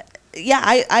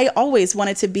I always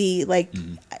wanted to be like.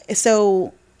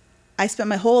 So, I spent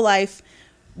my whole life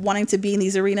wanting to be in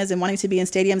these arenas and wanting to be in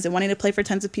stadiums and wanting to play for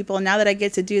tons of people. And now that I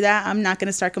get to do that, I'm not going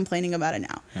to start complaining about it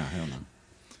now. No, hell no.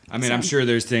 I mean, I'm sure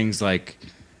there's things like,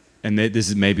 and this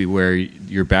is maybe where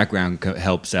your background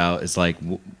helps out. It's like,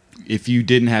 if you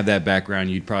didn't have that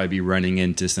background, you'd probably be running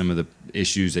into some of the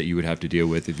issues that you would have to deal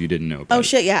with if you didn't know about it. Oh,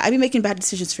 shit, yeah. I'd be making bad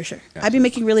decisions for sure. Absolutely. I'd be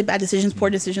making really bad decisions, poor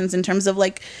decisions in terms of,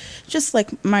 like, just,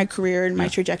 like, my career and my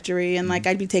trajectory. And, like,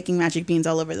 I'd be taking magic beans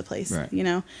all over the place, you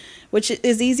know, which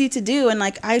is easy to do. And,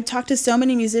 like, I talk to so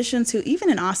many musicians who, even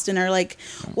in Austin, are like,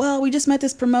 well, we just met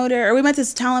this promoter, or we met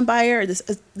this talent buyer, or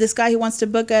this guy who wants to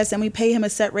book us, and we pay him a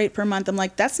set rate per month. I'm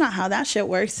like, that's not how that shit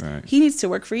works. Right. He needs to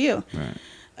work for you.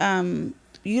 Right.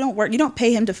 You don't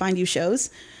pay him to find you shows.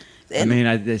 And I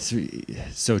mean, it's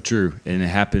so true, and it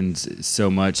happens so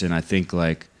much. And I think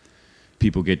like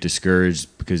people get discouraged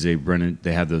because they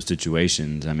have those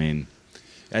situations. I mean,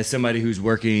 as somebody who's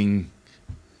working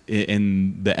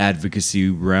in the advocacy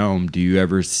realm, do you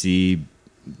ever see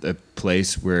a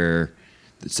place where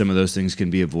some of those things can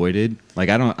be avoided? Like,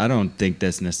 I don't think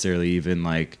that's necessarily even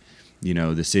like, you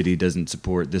know, the city doesn't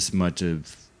support this much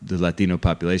of the Latino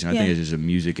population. I think it's just a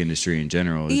music industry in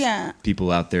general. It's people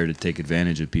out there to take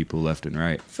advantage of people left and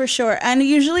right. For sure. And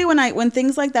usually when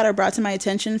things like that are brought to my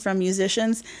attention from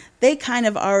musicians, they kind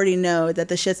of already know that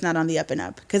the shit's not on the up and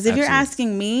up. Because if you're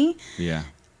asking me,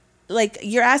 like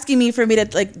you're asking me for me to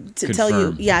like to tell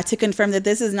you, to confirm that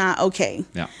this is not okay.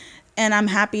 Yeah. And I'm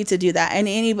happy to do that. And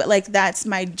like that's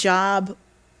my job.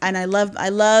 And I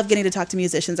love getting to talk to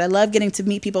musicians. I love getting to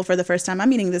meet people for the first time. I'm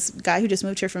meeting this guy who just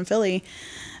moved here from Philly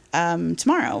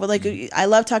tomorrow. But like, I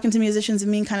love talking to musicians and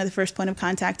being kind of the first point of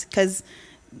contact, because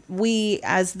we,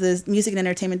 as the music and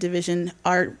entertainment division,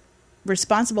 are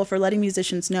responsible for letting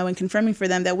musicians know and confirming for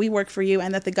them that we work for you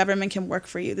and that the government can work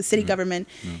for you. The city government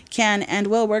can and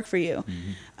will work for you.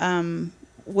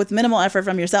 With minimal effort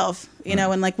from yourself, you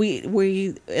know, and like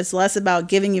we it's less about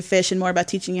giving you fish and more about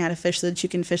teaching you how to fish so that you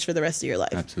can fish for the rest of your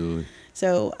life. Absolutely.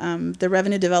 So the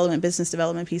revenue development, business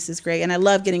development piece is great. And I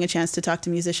love getting a chance to talk to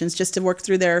musicians just to work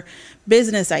through their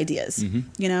business ideas,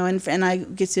 you know, and I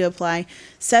get to apply.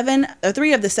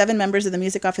 3 of the 7 members of the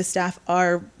music office staff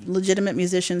are legitimate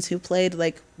musicians who played,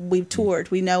 like we've toured,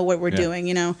 we know what we're doing,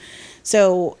 you know.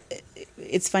 So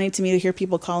it's funny to me to hear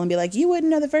people call and be like, you wouldn't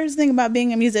know the first thing about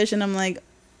being a musician. I'm like,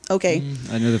 okay.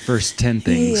 I know the first 10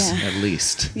 things at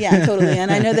least. Yeah, totally.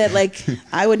 And I know that like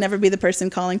I would never be the person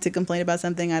calling to complain about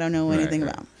something I don't know anything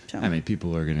about. So. I mean,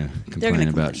 people are going to complain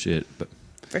about shit, but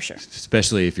for sure.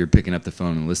 Especially if you're picking up the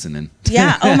phone and listening.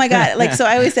 Yeah. Oh my God. Like, so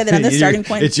I always say that I'm the starting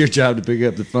point. It's your job to pick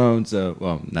up the phone. So,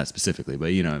 well, not specifically,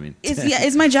 but you know what I mean?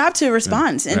 It's my job to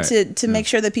respond and to make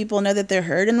sure that people know that they're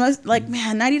heard. And most, like,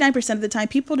 man, 99% of the time,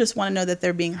 people just want to know that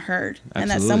they're being heard. Absolutely.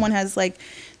 And that someone has like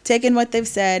taken what they've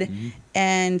said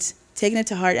and taking it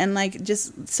to heart. And like,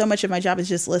 just so much of my job is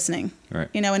just listening,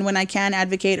 you know, and when I can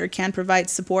advocate or can provide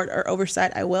support or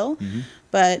oversight, I will.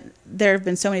 But there have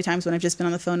been so many times when I've just been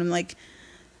on the phone and I'm like,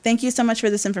 thank you so much for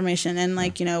this information. And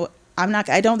like, you know,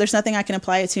 there's nothing I can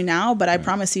apply it to now, but I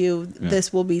promise you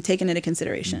this will be taken into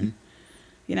consideration,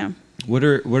 you know? What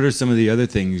are some of the other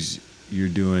things you're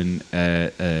doing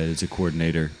as a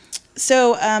coordinator?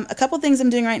 So a couple things I'm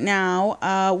doing right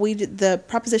now. We did the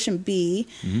Proposition B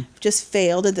just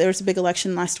failed. There was a big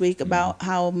election last week about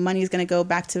how money is going to go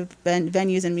back to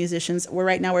venues and musicians.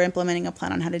 Right now we're implementing a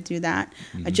plan on how to do that.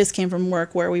 I just came from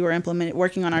work where we were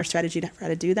working on our strategy for how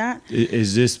to do that.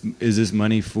 Is this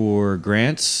money for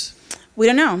grants? We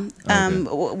don't know.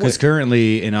 Because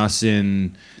currently in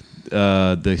Austin,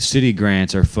 the city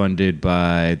grants are funded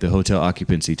by the hotel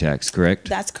occupancy tax, correct?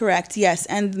 That's correct, yes.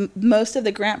 And most of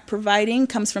the grant providing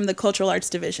comes from the Cultural Arts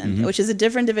Division, which is a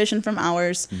different division from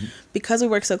ours. Because we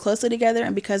work so closely together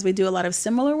and because we do a lot of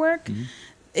similar work,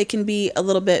 it can be a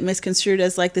little bit misconstrued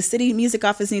as like the city music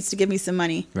office needs to give me some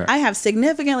money. Right. I have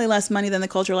significantly less money than the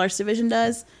Cultural Arts Division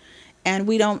does. And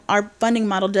our funding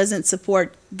model doesn't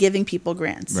support giving people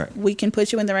grants. Right. We can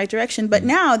put you in the right direction. But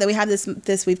now that we have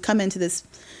this, we've come into this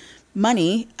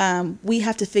money, we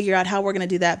have to figure out how we're going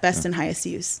to do that best and highest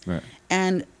use. Right.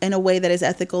 And in a way that is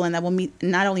ethical and that will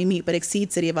not only meet, but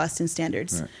exceed City of Austin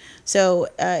standards. Right. So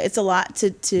it's a lot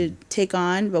to take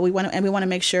on, but we want to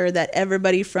make sure that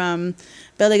everybody from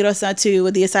Peligrosa to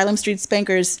the Asylum Street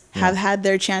Spankers have had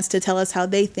their chance to tell us how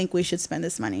they think we should spend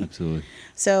this money. Absolutely.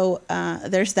 So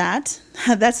there's that.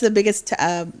 That's the biggest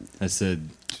that's a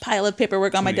pile of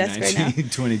paperwork on my desk right now.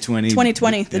 2020,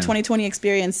 the 2020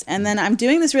 experience. And then I'm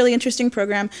doing this really interesting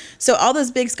program. So all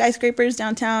those big skyscrapers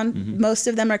downtown, most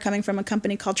of them are coming from a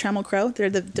company called Trammell Crow. They're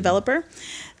the developer.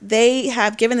 They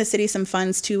have given the city some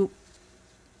funds to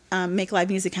make live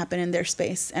music happen in their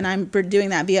space. And I'm doing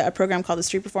that via a program called the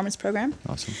Street Performance Program.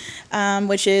 Awesome.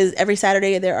 Which is every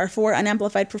Saturday there are 4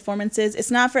 unamplified performances. It's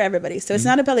not for everybody. So it's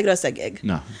not a Peligrosa gig.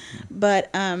 No.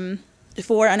 But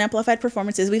 4 unamplified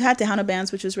performances. We've had Tejano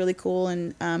bands, which was really cool.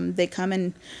 And they come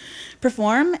and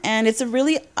perform. And it's a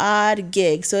really odd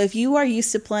gig. So if you are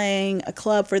used to playing a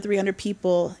club for 300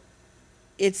 people,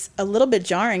 it's a little bit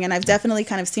jarring, and I've definitely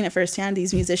kind of seen it firsthand.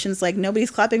 These musicians, like,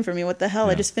 nobody's clapping for me. What the hell?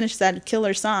 I just finished that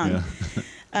killer song.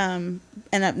 And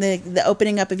the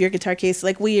opening up of your guitar case,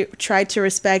 like, we tried to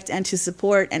respect and to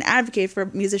support and advocate for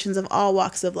musicians of all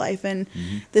walks of life. And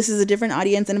this is a different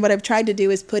audience. And what I've tried to do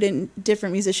is put in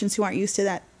different musicians who aren't used to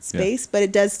that space. But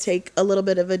it does take a little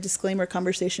bit of a disclaimer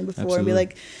conversation before and be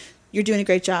like, you're doing a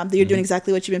great job. You're doing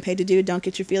exactly what you've been paid to do. Don't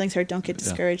get your feelings hurt. Don't get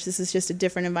discouraged. This is just a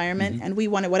different environment. And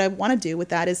what I want to do with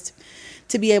that is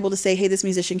to be able to say, hey, this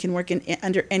musician can work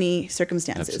under any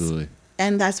circumstances. Absolutely.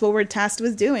 And that's what we're tasked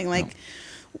with doing. Like,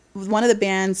 one of the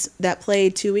bands that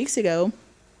played 2 weeks ago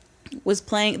was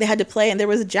playing, they had to play, and there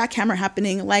was a jackhammer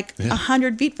happening like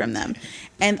 100 feet from them.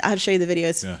 And I'll show you the video.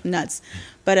 It's nuts.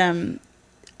 But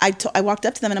I walked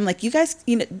up to them and I'm like, you guys,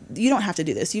 you don't have to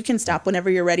do this. You can stop whenever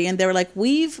you're ready. And they were like,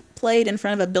 we've played in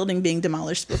front of a building being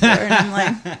demolished before. And I'm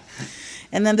like,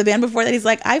 and then the band before that, he's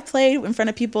like, I've played in front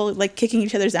of people like kicking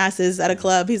each other's asses at a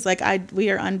club. He's like, we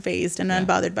are unfazed and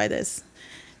unbothered by this.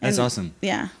 That's awesome.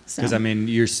 Yeah. Because, I mean,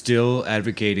 you're still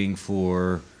advocating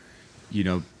for,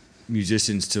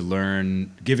 musicians to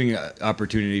learn, giving an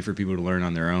opportunity for people to learn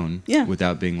on their own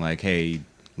without being like, hey,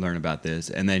 learn about this.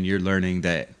 And then you're learning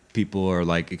that people are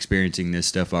like experiencing this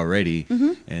stuff already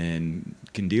and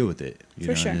can deal with it.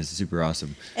 For sure. And it's super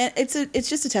awesome. And it's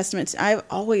just a testament. I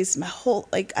always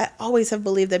have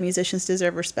believed that musicians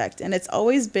deserve respect. And it's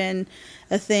always been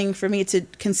a thing for me to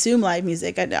consume live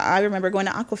music. I remember going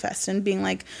to Aquafest and being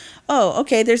like, oh,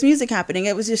 okay, there's music happening.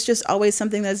 It was just always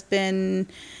something that's been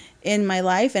in my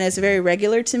life, and it's very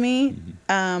regular to me.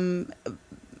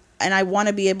 And I want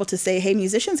to be able to say, hey,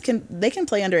 musicians can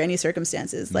play under any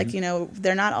circumstances. Like,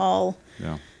 they're not all,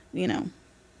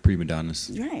 prima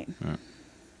donnas. Right.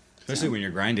 Especially when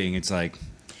you're grinding, it's like,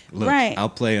 look, I'll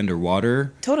play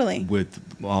underwater. Totally. With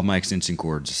all my extension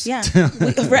cords. Yeah.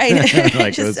 Right.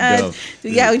 Like, let's go.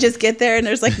 Yeah, we just get there and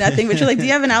there's like nothing, but you're like, do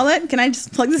you have an outlet? Can I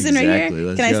just plug this in right here?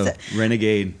 Exactly. Let's go.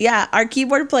 Renegade. Yeah. Our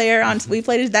keyboard player we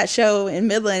played that show in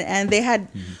Midland, and they had,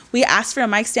 we asked for a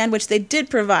mic stand, which they did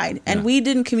provide. And we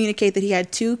didn't communicate that he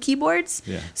had 2 keyboards.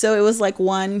 Yeah. So it was like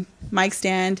one mic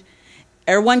stand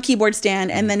or one keyboard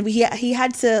stand. And then he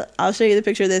had to, I'll show you the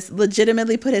picture of this,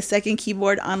 legitimately put his second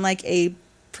keyboard on like a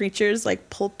preacher's like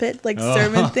pulpit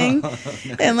sermon thing.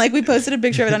 And like we posted a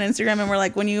picture of it on Instagram, and we're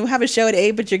like, when you have a show at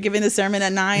 8 but you're giving the sermon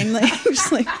at 9, like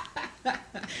just like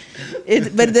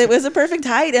but it was a perfect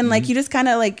height. And like you just kind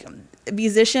of like,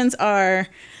 musicians are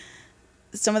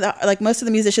some of the, like most of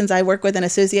the musicians I work with and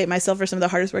associate myself are some of the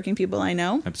hardest working people I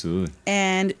know. Absolutely.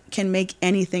 And can make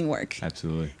anything work.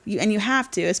 Absolutely. You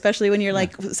have to, especially when you're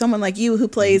like someone like you who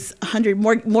plays 100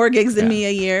 more gigs than me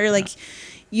a year. Like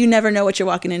you never know what you're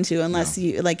walking into unless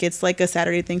you like it's like a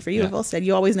Saturday thing for you at Volstead.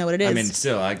 You always know what it is. I mean,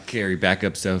 still, I carry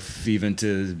backup stuff even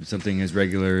to something as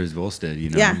regular as Volstead. You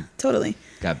know, yeah, totally.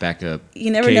 Got backup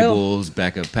you never cables, know.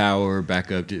 Backup power,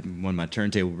 backup when my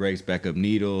turntable breaks, backup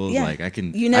needles. Yeah. Like I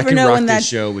can know rock this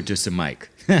show with just a mic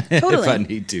totally. if I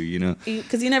need to. You know,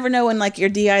 because you never know when like your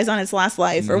DI is on its last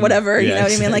life or whatever. You know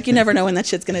what I mean? Like you never know when that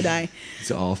shit's gonna die.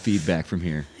 It's all feedback from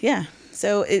here. Yeah.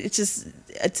 So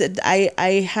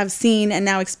I have seen and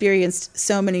now experienced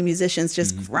so many musicians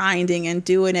just grinding and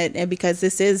doing it, and because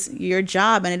this is your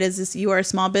job and you are a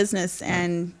small business.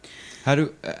 And how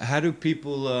do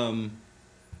people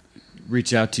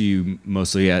reach out to you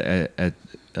mostly at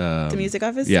the music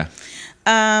office? Yeah.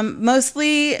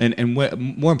 Mostly. And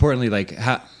more importantly, like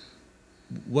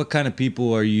what kind of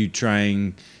people are you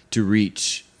trying to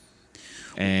reach?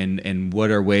 And what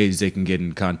are ways they can get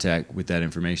in contact with that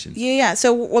information? Yeah.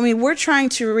 So, I mean, we're trying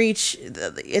to reach,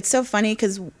 it's so funny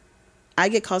because I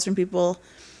get calls from people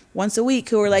once a week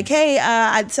who are like, hey,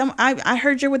 I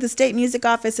heard you're with the state music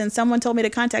office and someone told me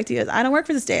to contact you. I don't work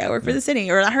for the state, I work for the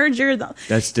city. Or I heard you're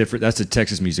That's different. That's the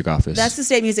Texas Music Office. That's the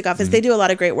state music office. They do a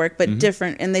lot of great work, but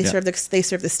different, and they serve the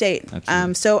state.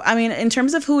 So, I mean, in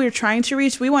terms of who we're trying to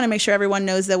reach, we want to make sure everyone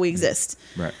knows that we exist.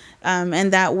 Right.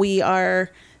 And that we are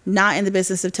not in the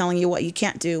business of telling you what you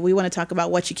can't do. We want to talk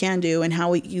about what you can do and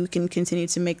how you can continue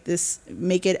to make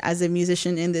it as a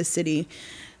musician in this city,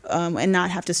 and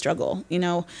not have to struggle. You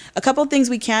know, a couple of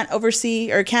things we can't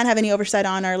oversee or can't have any oversight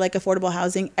on are like affordable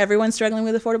housing. Everyone's struggling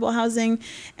with affordable housing,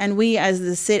 and we at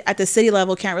the city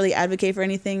level can't really advocate for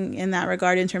anything in that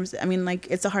regard. In terms, I mean, like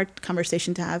it's a hard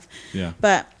conversation to have. Yeah.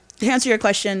 But to answer your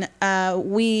question,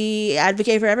 we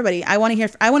advocate for everybody. I want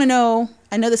to know.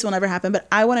 I know this will never happen, but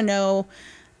I want to know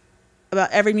about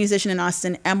every musician in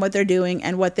Austin and what they're doing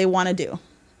and what they want to do,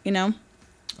 you know,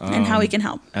 and how we can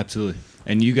help. Absolutely.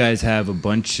 And you guys have a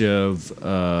bunch of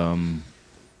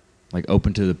like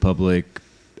open to the public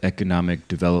economic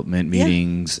development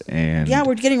meetings and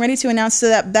we're getting ready to announce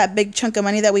that big chunk of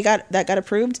money that we got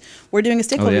approved. We're doing a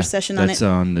stakeholder session on it. That's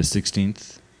on the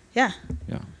 16th. Yeah.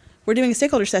 Yeah. We're doing a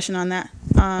stakeholder session on that.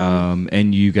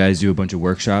 And you guys do a bunch of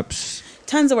workshops.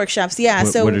 Tons of workshops, yeah.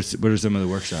 What are some of the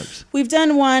workshops? We've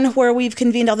done one where we've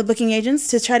convened all the booking agents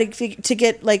to try to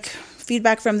get like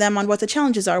feedback from them on what the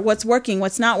challenges are, what's working,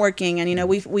 what's not working, and you know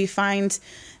we find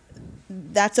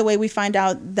that's a way we find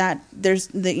out that there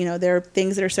are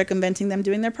things that are circumventing them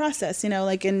doing their process. You know,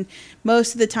 like in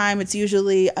most of the time it's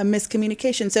usually a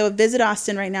miscommunication. So Visit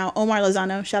Austin right now, Omar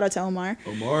Lozano, shout out to Omar.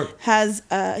 Has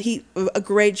a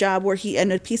great job where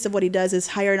and a piece of what he does is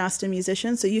hire an Austin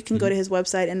musician. So you can go to his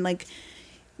website and like.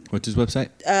 What's his website?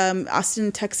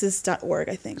 AustinTexas.org,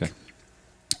 I think. Okay.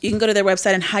 You can go to their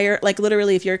website and hire, like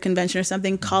literally if you're a convention or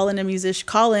something, call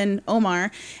in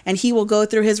Omar, and he will go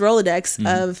through his Rolodex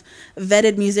of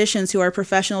vetted musicians who are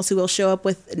professionals who will show up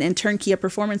with and turnkey a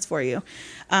performance for you.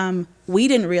 We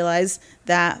didn't realize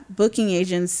that booking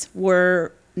agents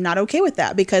were not okay with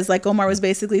that because like Omar was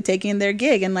basically taking their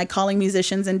gig and like calling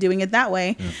musicians and doing it that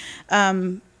way. Yeah.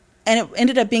 And it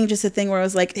ended up being just a thing where I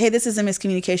was like, hey, this is a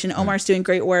miscommunication. Omar's doing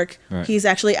great work. Right. He's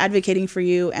actually advocating for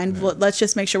you. And let's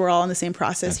just make sure we're all in the same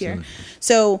process here.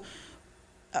 So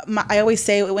I always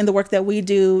say in the work that we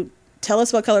do, tell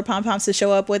us what color pom-poms to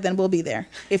show up with and we'll be there.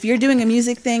 If you're doing a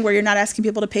music thing where you're not asking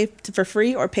people to pay for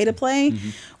free or pay to play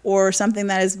or something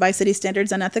that is by city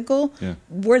standards unethical,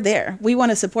 we're there. We want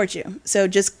to support you. So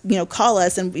just, call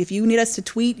us. And if you need us to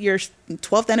tweet your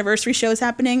 12th anniversary show is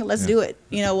happening, let's do it.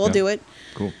 We'll do it.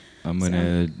 Cool. I'm going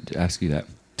to ask you that.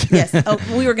 Yes. Oh,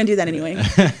 we were going to do that anyway.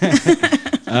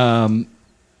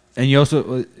 And you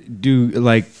also do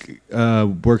like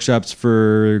workshops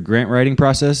for grant writing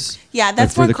process? Yeah,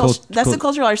 that's for the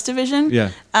Cultural Arts Division.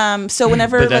 Yeah. So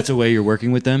whenever but that's a way you're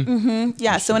working with them? Mm-hmm.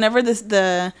 Yeah. So whenever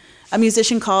a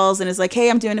musician calls and is like, hey,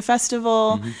 I'm doing a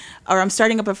festival or I'm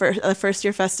starting up a first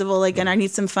year festival, and I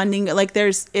need some funding.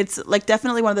 It's like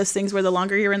definitely one of those things where the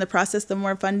longer you're in the process, the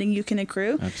more funding you can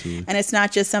accrue. Absolutely. And it's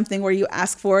not just something where you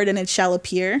ask for it and it shall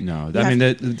appear. No,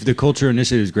 the Culture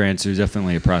Initiatives grants, there's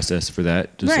definitely a process for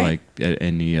that, just like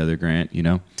any other grant,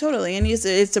 Totally. And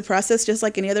it's a process just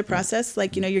like any other process.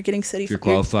 Like, you're getting city. If you're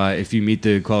qualified, if you meet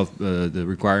the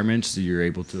requirements, you're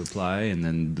able to apply, and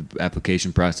then the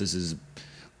application process is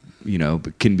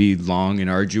can be long and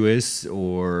arduous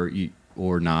or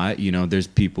not. There's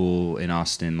people in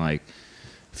Austin like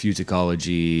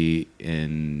Fusicology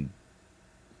and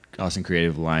Austin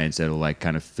Creative Alliance that'll like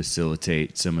kind of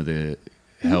facilitate some of the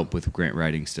help with grant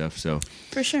writing stuff. So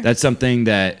for sure, that's something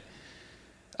that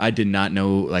I did not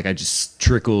know, like I just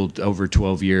trickled over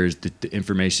 12 years. The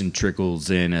information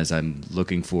trickles in as I'm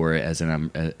looking for it, as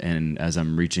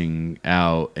I'm reaching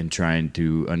out and trying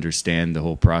to understand the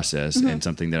whole process. And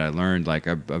something that I learned, like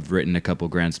I've written a couple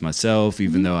grants myself,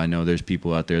 even though I know there's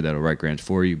people out there that'll write grants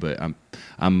for you. But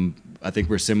I think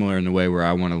we're similar in the way where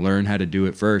I want to learn how to do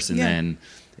it first, and then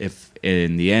if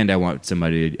in the end I want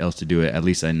somebody else to do it, at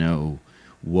least I know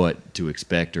what to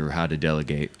expect or how to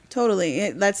delegate.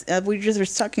 Totally. That's we just were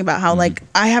talking about how like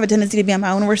I have a tendency to be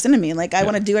my own worst enemy. Like I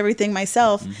want to do everything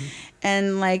myself,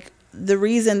 and like the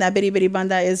reason that Bidi Bidi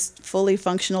Banda is fully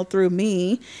functional through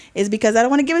me is because I don't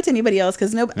want to give it to anybody else.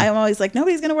 Because I'm always like,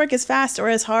 nobody's gonna work as fast or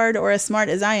as hard or as smart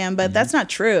as I am, but that's not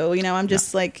true. You know, I'm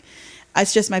just like,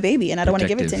 it's just my baby, and I don't want to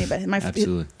give it to anybody. My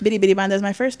Bidi Bidi Banda is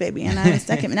my first baby, and I'm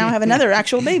second. Now I have another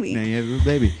actual baby. Now you have a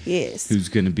baby. Yes. Who's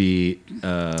going to be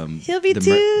he'll be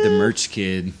the merch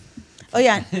kid. Oh,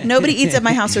 yeah. Nobody eats at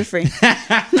my house for free.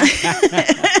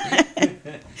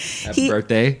 Happy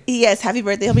birthday. Yes, happy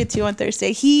birthday. He'll be 2 on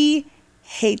Thursday. He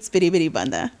hates Bidi Bidi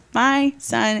Banda. My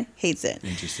son hates it.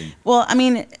 Interesting. Well, I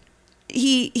mean,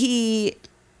 he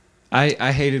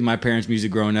I hated my parents' music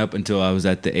growing up until I was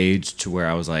at the age to where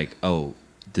I was like, oh,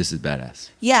 this is badass.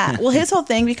 Yeah. Well, his whole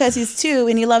thing, because he's 2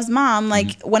 and he loves mom,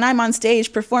 like when I'm on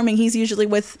stage performing, he's usually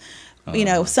with, you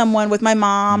know, someone, with my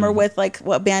mom or with like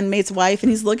what bandmate's wife. And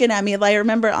he's looking at me. Like, I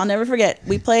remember, I'll never forget,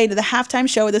 we played the halftime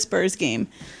show of the Spurs game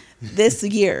this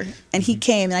year, and he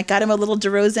came, and I got him a little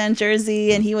DeRozan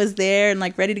jersey, and he was there and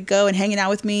like ready to go and hanging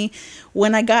out with me.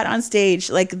 When I got on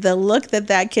stage, like the look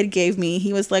that kid gave me,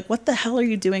 he was like, what the hell are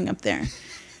you doing up there?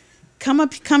 Come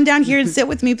down here and sit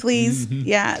with me, please.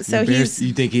 Yeah. So you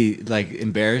think he like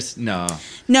embarrassed? No,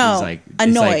 he's like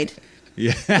annoyed.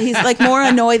 Yeah. He's like more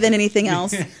annoyed than anything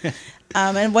else.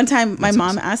 And one time my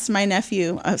mom asked my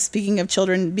nephew, speaking of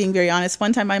children being very honest,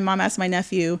 one time my mom asked my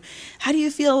nephew, how do you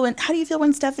feel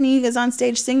when Stephanie is on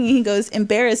stage singing? He goes,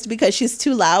 embarrassed because she's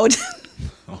too loud.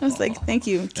 I was like, thank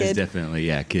you, kid. That's definitely,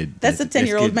 kid. That's a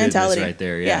 10-year-old mentality right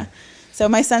there. Yeah. So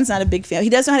my son's not a big fan. He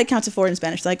does know how to count to 4 in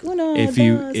Spanish. Like, uno, if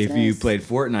you played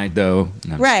Fortnite though.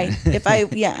 No, right. If I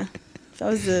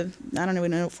was I don't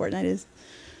even know what Fortnite is.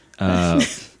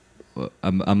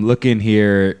 I'm looking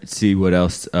here to see what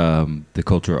else the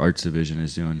Cultural Arts Division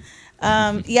is doing.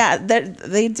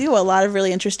 They do a lot of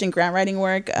really interesting grant writing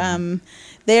work.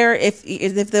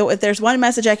 If there's one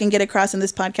message I can get across in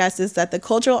this podcast, is that the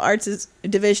Cultural Arts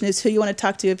Division is who you want to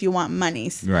talk to if you want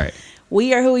monies. Right.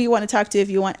 We are who you want to talk to if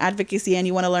you want advocacy and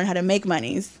you want to learn how to make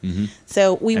monies.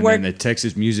 So and then the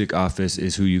Texas Music Office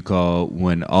is who you call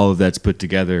when all of that's put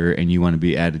together and you want to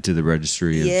be added to the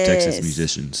registry of Texas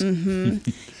musicians.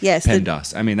 Yes.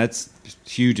 PEMDAS. I mean, that's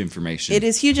huge information. It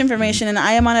is huge information, and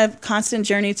I am on a constant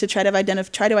journey to try to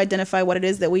identify what it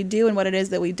is that we do and what it is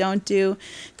that we don't do,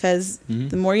 because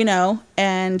the more you know,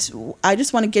 and I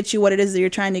just want to get you what it is that you're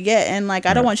trying to get, and like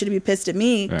I don't want you to be pissed at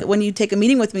me when you take a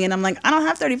meeting with me and I'm like, I don't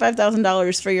have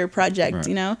 $35,000 for your project,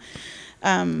 you know.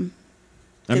 I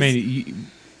mean,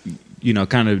 you know,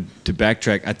 kind of to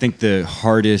backtrack, I think the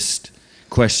hardest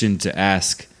question to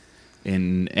ask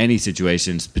in any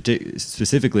situation,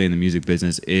 specifically in the music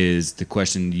business, is the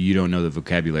question you don't know the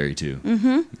vocabulary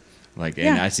to. Like,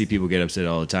 and I see people get upset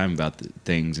all the time about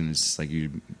things, and it's just like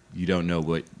you don't know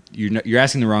what you're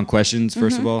asking the wrong questions,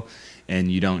 first of all,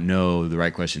 and you don't know the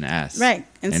right question to ask. Right,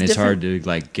 and it's hard to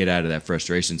like get out of that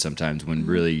frustration sometimes when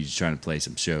really you're trying to play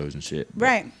some shows and shit. But,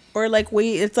 right. Or like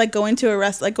it's like going to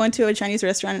a Chinese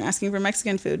restaurant and asking for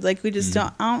Mexican food. Like we just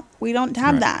don't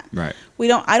have that. Right.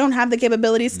 I don't have the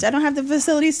capabilities. I don't have the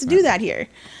facilities to do that here.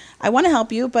 I want to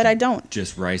help you, but I don't.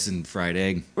 Just rice and fried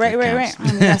egg. Right. I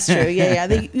mean, that's true. Yeah.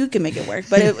 You can make it work,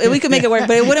 but we could make it work,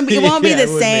 but it won't be the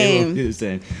same. It won't be the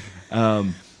same.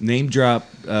 Name drop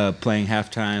playing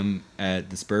halftime at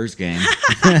the Spurs game.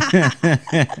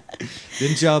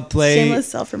 Didn't y'all play? Shameless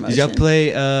self-promotion. Did y'all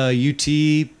play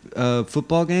UT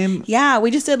football game? Yeah,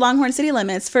 we just did Longhorn City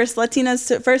Limits. First Latina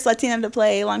to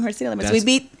play Longhorn City Limits. That's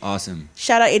we beat. Awesome.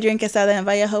 Shout out Adrian Quesada and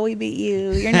Vallejo. We beat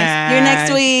you. You're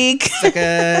next week.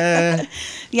 Yeah,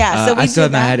 so we I still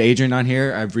haven't had Adrian on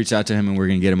here. I've reached out to him and we're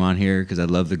gonna get him on here because I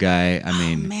love the guy. I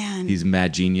mean, he's a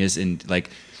mad genius, and like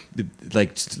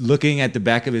looking at the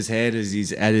back of his head as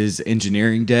he's at his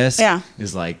engineering desk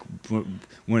is like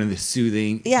one of the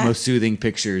most soothing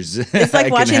pictures. It's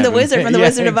like watching The Wizard from The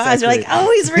Wizard of Oz. You're like, oh,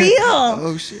 he's real.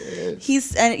 Oh shit.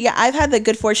 I've had the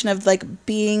good fortune of like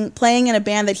playing in a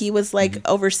band that he was like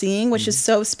overseeing, which is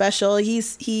so special.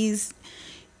 It's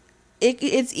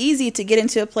easy to get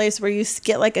into a place where you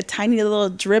get like a tiny little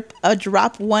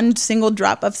one single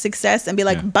drop of success and be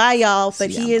like, bye y'all.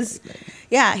 But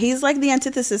Yeah, he's like the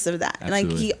antithesis of that. Absolutely.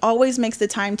 Like he always makes the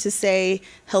time to say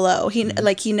hello. He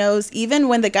like he knows even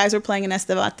when the guys were playing in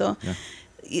Estevato. Yeah.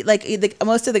 Like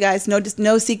most of the guys,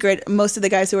 no secret, most of the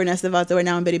guys who were in Estevato are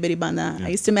now in Beri Beri Banda. Yeah. I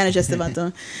used to manage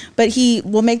Estevato. But he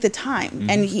will make the time.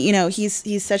 And he, you know,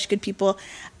 he's such good people.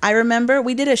 I remember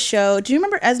we did a show. Do you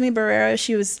remember Esme Barrera?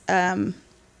 She was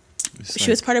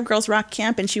she was part of Girls Rock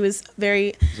Camp, and she was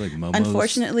very like Momo's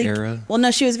unfortunately era. Well,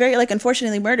 no, she was very like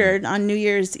unfortunately murdered on New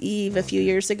Year's Eve a few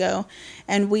years ago,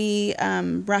 and we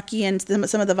Rocky and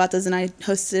some of the Vatas and I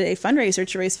hosted a fundraiser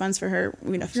to raise funds for her,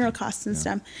 you know, funeral costs and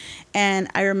stuff. And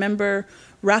I remember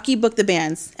Rocky booked the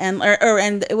bands, and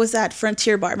it was at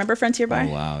Frontier Bar. Remember Frontier Bar? Oh,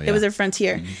 wow, yeah. It was at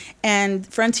Frontier. And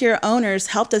Frontier owners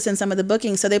helped us in some of the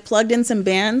bookings, so they plugged in some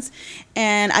bands,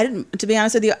 and to be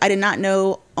honest with you, I did not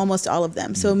know almost all of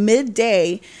them. So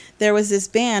midday, there was this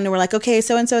band, and we're like, okay,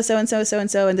 so-and-so, so-and-so,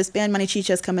 so-and-so, and this band,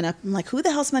 Manichicha, is coming up. I'm like, who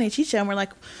the hell's Manichicha? And we're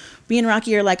like, me and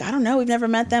Rocky are like, I don't know, we've never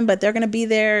met them, but they're going to be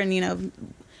there, and, you know,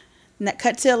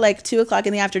 cut to like 2:00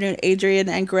 in the afternoon, Adrian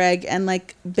and Greg and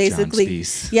like basically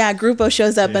Grupo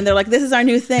shows up and they're like, this is our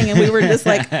new thing, and we were just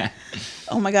like,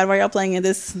 oh my god, why are y'all playing in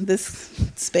this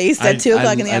space at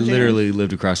 2:00 in the afternoon? I literally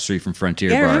lived across the street from Frontier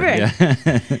Bar.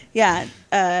 Yeah.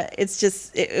 It's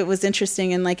just it was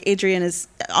interesting, and like Adrian is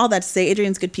all that to say,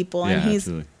 Adrian's good people, and he's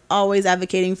absolutely always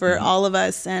advocating for all of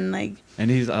us, and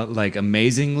he's like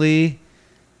amazingly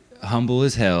humble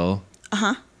as hell.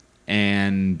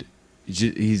 And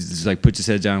he's like puts his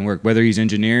head down and work, whether he's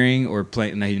engineering or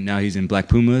playing. Now he's in Black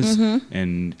Pumas,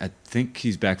 and I think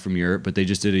he's back from Europe, but they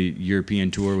just did a European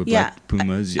tour with Black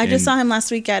Pumas. I just saw him last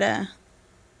week at a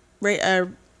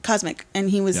Cosmic, and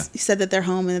he said that they're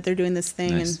home and that they're doing this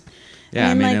thing. Nice. And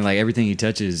I mean, and like everything he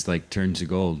touches like turns to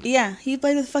gold. Yeah, he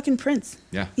played with fucking Prince.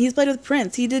 Yeah, he's played with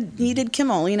Prince. He did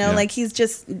Kimmel. You know, like he's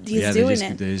doing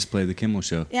it. They just play the Kimmel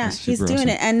show. Yeah, he's doing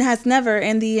it, and has never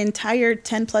in the entire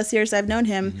 10+ years I've known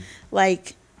him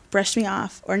like brushed me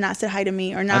off or not said hi to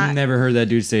me or not. I've never heard that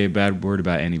dude say a bad word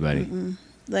about anybody. And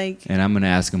I'm gonna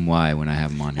ask him why when I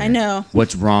have him on here. I know.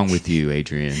 What's wrong with you,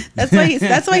 Adrian? That's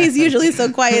why he's usually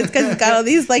so quiet, because he's got all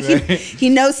these like he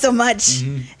knows so much.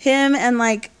 Him and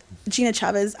like Gina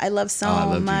Chavez, I love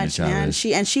much, man.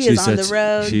 She is on the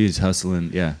road. She's hustling,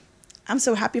 yeah. I'm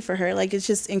so happy for her. Like, it's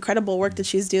just incredible work that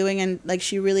she's doing, and like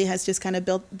she really has just kind of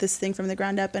built this thing from the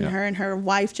ground up. And her and her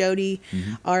wife Jody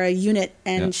are a unit,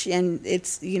 and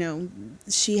it's, you know,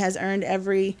 she has earned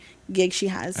every gig she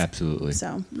has. Absolutely.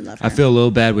 So we love her. I feel a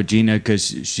little bad with Gina because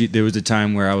there was a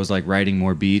time where I was like writing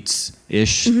more beats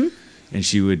ish, and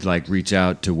she would like reach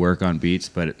out to work on beats,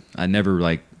 but I never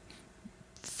like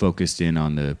focused in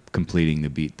on the completing the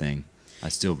beat thing. I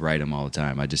still write them all the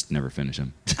time. I just never finish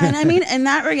them. And I mean, in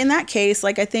that case,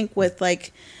 like I think with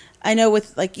like, I know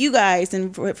with like you guys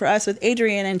and for us with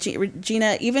Adrian and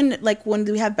Gina, even like when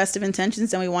we have best of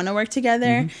intentions and we want to work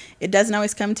together, it doesn't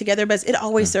always come together, but it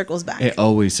always circles back. It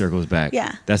always circles back.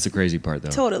 Yeah. That's the crazy part though.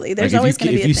 Totally. There's like always going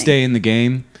to be a thing. If you stay in the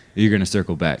game, you're going to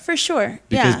circle back. For sure.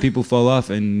 Because people fall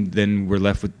off and then we're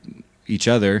left with each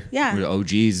other. Yeah. Where the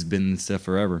OG's been stuff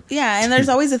forever. Yeah. And there's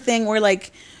always a thing where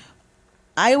like,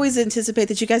 I always anticipate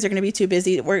that you guys are going to be too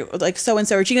busy. We're like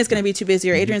so-and-so, or Gina's going to be too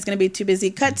busy, or Adrian's going to be too busy.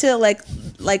 Cut to like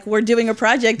we're doing a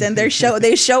project and they show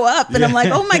up and I'm like,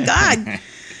 oh my God.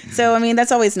 So, I mean,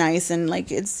 that's always nice. And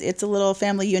like, it's a little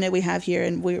family unit we have here,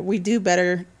 and we do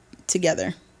better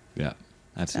together. Yeah,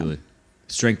 absolutely. So.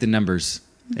 Strength in numbers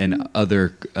and other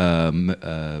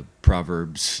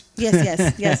proverbs.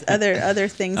 Yes. Other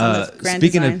things in the grand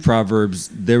speaking design. of proverbs,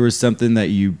 there was something that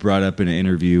you brought up in an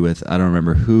interview with, I don't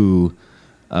remember who,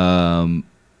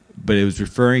 but it was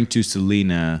referring to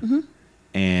Selena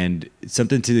and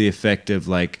something to the effect of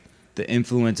like the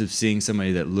influence of seeing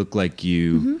somebody that looked like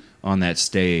you on that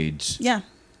stage. Yeah.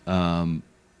 I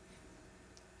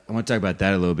want to talk about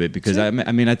that a little bit because I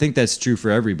mean I think that's true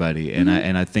for everybody, and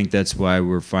I think that's why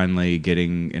we're finally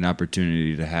getting an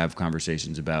opportunity to have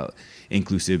conversations about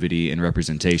inclusivity and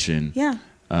representation. Yeah.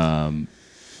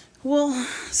 Well,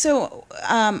 so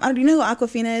do you know who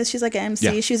Aquafina is? She's like an MC.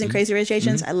 Yeah. She was in Crazy Rich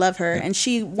Asians. I love her, and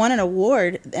she won an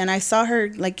award. And I saw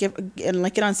her like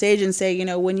get on stage and say, you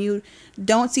know, when you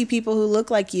don't see people who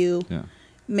look like you. Yeah.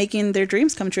 Making their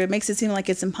dreams come true, it makes it seem like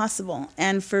it's impossible.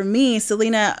 And for me,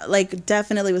 Selena like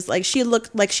definitely was like, she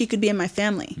looked like she could be in my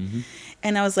family.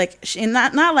 And I was like,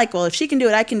 not like, well, if she can do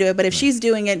it, I can do it, but if she's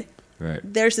doing it,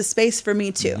 there's a space for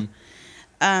me too.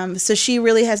 So she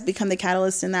really has become the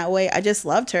catalyst in that way. I just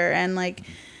loved her, and like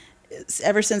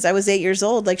ever since I was 8 years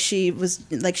old, like she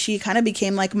kind of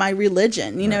became like my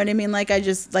religion, you know what I mean? Like I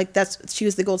just like she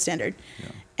was the gold standard.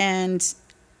 And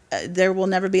there will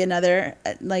never be another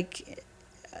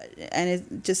and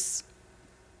it just,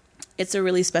 it's a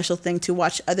really special thing to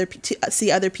watch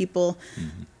see other people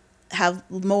have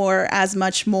as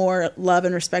much more love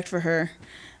and respect for her.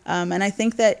 And I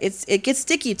think that it gets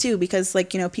sticky too, because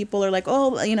like, people are like, oh,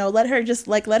 let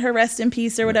her rest in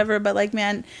peace or whatever. But like,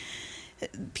 man,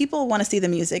 people want to see the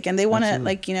music and they want to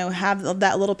like, have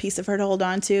that little piece of her to hold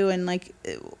on to. And like,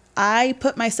 I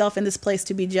put myself in this place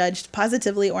to be judged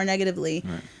positively or negatively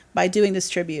by doing this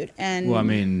tribute. And well, I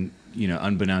mean,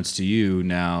 unbeknownst to you,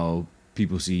 now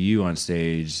people see you on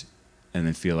stage and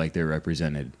they feel like they're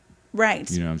represented. Right.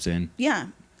 You know what I'm saying? Yeah.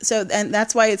 So, and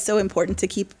that's why it's so important to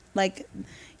keep like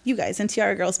you guys and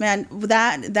Tiara Girls, man,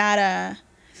 that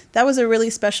was a really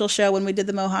special show when we did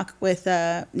the Mohawk with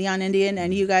Neon Indian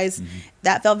and you guys.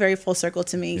 That felt very full circle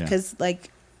to me, because like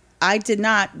I did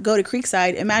not go to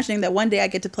Creekside imagining that one day I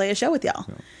get to play a show with y'all.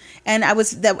 And it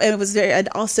was very, and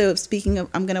also speaking of,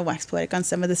 I'm going to wax poetic on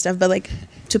some of this stuff, but like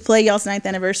to play y'all's 9th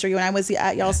anniversary when I was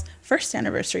at y'all's 1st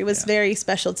anniversary was very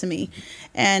special to me.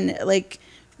 And like,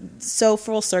 so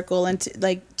full circle, and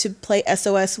to play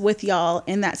SOS with y'all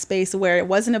in that space where it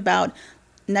wasn't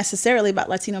necessarily about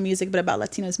Latino music, but about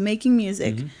Latinos making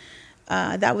music.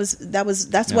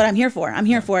 That's what I'm here for. I'm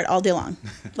here for it all day long.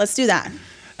 Let's do that.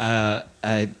 As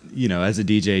a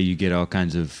DJ, you get all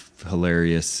kinds of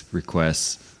hilarious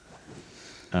requests.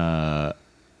 And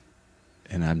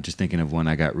I'm just thinking of one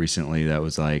I got recently that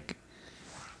was like,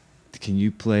 can you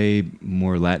play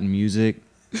more Latin music?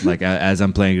 Like as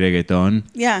I'm playing reggaeton.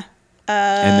 Yeah.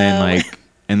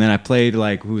 And then I played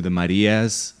like the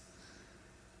Marias,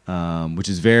 which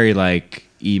is very like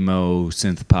emo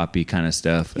synth poppy kind of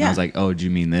stuff. And I was like, oh, do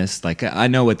you mean this? Like I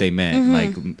know what they meant.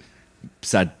 Like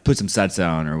put some salsa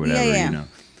on or whatever,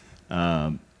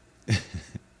 And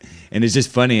it's just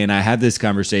funny. And I have this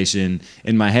conversation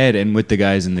in my head and with the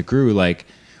guys in the crew, like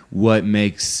what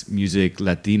makes music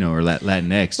Latino or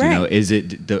Latinx? Right. Is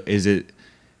it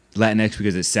Latinx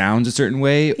because it sounds a certain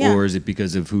way, or is it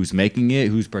because of who's making it,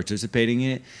 who's participating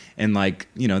in it? And like,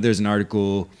 there's an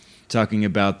article talking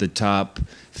about the top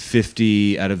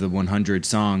 50 out of the 100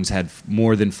 songs had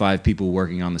more than 5 people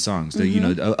working on the songs.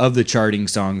 So, of the charting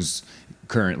songs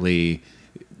currently,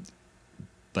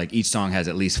 like each song has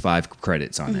at least 5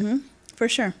 credits on it. For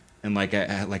sure. And like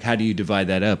how do you divide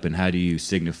that up, and how do you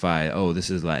signify, oh, this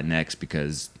is Latinx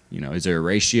because, is there a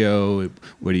ratio?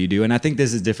 What do you do? And I think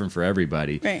this is different for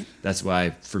everybody. Right. That's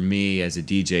why for me as a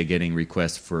DJ, getting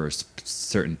requests for a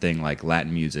certain thing like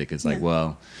Latin music is like,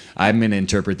 well, I'm going to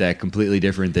interpret that completely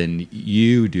different than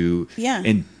you do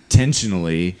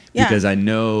intentionally, because I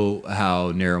know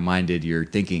how narrow-minded you're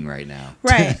thinking right now.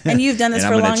 Right. And you've done this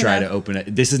for long enough. I'm going to try to open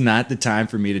it. This is not the time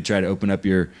for me to try to open up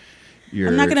your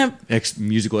I'm not gonna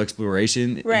musical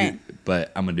exploration, right?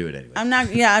 But I'm gonna do it anyway. I'm not.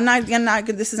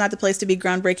 This is not the place to be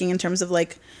groundbreaking in terms of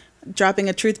like dropping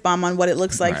a truth bomb on what it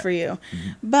looks like for you.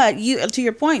 But to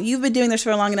your point, you've been doing this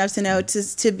for long enough to know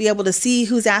to be able to see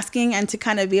who's asking and to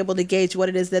kind of be able to gauge what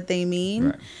it is that they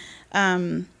mean.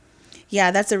 Right.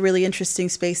 That's a really interesting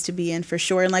space to be in for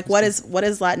sure. And like, what does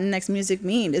Latinx music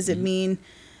mean? Does it mean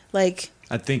like?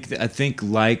 I think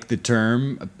like the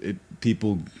term,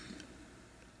 people.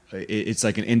 It's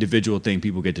like an individual thing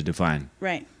people get to define.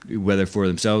 Right. Whether for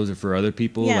themselves or for other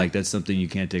people. Yeah. Like that's something you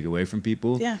can't take away from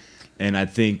people. Yeah. And I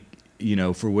think,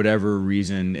 for whatever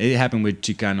reason, it happened with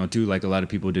Chicano too. Like a lot of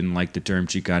people didn't like the term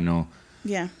Chicano.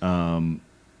 Yeah.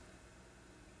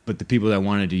 But the people that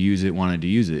wanted to use it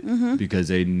because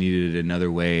they needed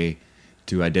another way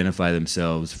to identify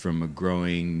themselves from a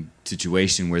growing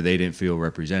situation where they didn't feel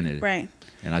represented. Right.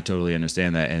 And I totally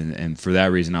understand that. And for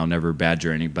that reason, I'll never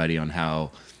badger anybody on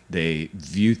how they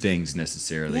view things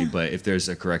necessarily, but if there's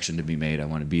a correction to be made, I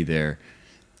want to be there.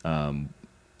 That's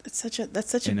such a big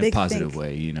in a positive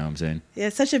way, you know what I'm saying? Yeah,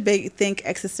 it's such a big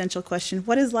existential question.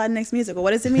 What is Latinx music?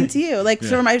 What does it mean to you? Like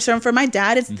for my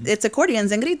dad, it's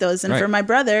accordions and gritos, and for my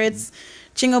brother, it's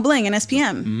Chingo Bling and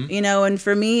SPM. And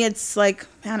for me, it's like,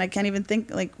 man, I can't even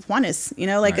think like Juanes.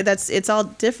 It's all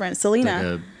different. Selena. Like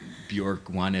a Bjork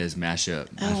Juanes mashup.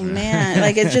 Oh man,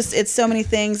 like it's so many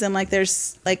things, and like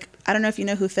there's like I don't know if you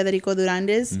know who Federico Durand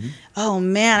is. Oh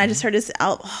man, I just heard his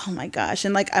album. Oh my gosh,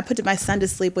 and like I put my son to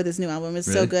sleep with his new album. It's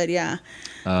so good. Yeah.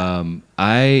 I'm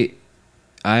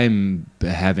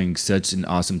having such an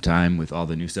awesome time with all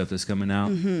the new stuff that's coming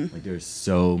out. Like there's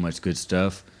so much good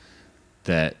stuff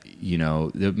that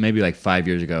maybe like 5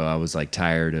 years ago I was like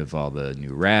tired of all the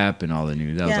new rap and all the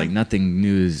new. I was like, nothing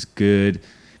new is good.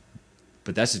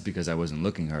 But that's just because I wasn't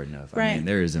looking hard enough. Right. I mean,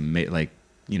 there is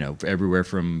everywhere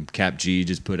from Cap G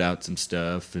just put out some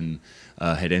stuff, and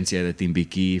Herencia de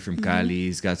Timbiquí from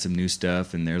Cali's got some new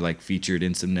stuff, and they're like featured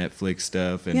in some Netflix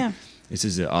stuff. And this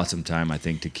is an awesome time, I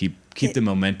think, to keep the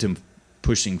momentum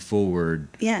pushing forward.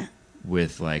 Yeah.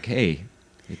 with like, hey,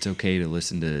 it's okay to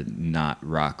listen to not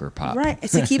rock or pop. Right.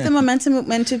 It's to keep the momentum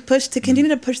and to continue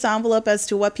to push the envelope as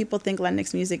to what people think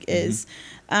Latinx music is.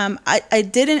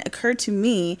 It didn't occur to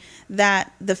me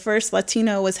that the first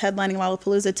Latino was headlining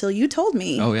Lollapalooza till you told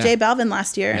me. J Balvin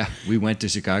last year. Yeah, we went to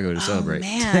Chicago to celebrate.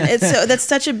 Man, that's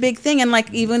such a big thing. And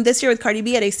like even this year with Cardi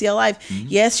B at ACL Live,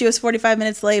 yes, she was 45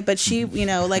 minutes late, but she,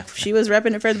 like she was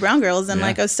repping it for the Brown Girls, and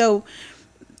like I was so.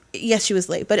 Yes, she was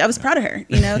late, but I was proud of her,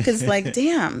 because like,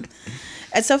 damn.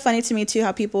 It's so funny to me too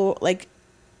how people like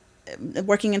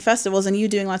working in festivals and you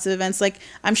doing lots of events. Like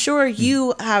I'm sure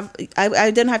you have.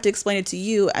 I didn't have to explain it to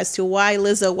you as to why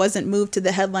Lizzo wasn't moved to the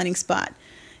headlining spot.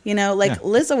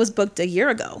 Lizzo was booked a year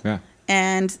ago,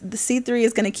 and the C3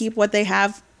 is going to keep what they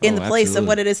have in the place of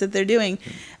what it is that they're doing.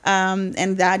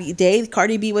 And that day,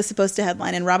 Cardi B was supposed to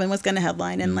headline, and Robin was going to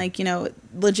headline, and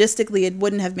logistically, it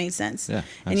wouldn't have made sense. Yeah,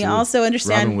 and you also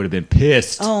understand Robin would have been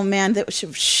pissed. Oh man,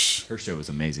 her show was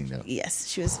amazing though. Yes,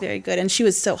 she was very good, and she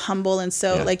was so humble and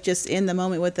so just in the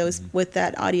moment with those with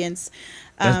that audience.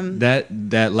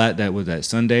 That was that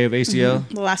Sunday of ACL.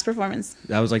 The last performance.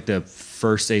 That was like the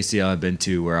first ACL I've been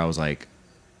to where I was like,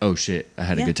 oh shit, I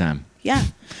had a good time. Yeah.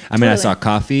 I mean, I saw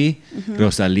Coffee,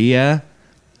 Rosalia,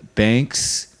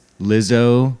 Banks,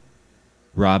 Lizzo,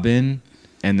 Robin,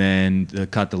 and then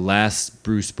caught the last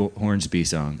Bruce Hornsby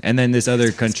song, and then this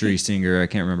other country singer, I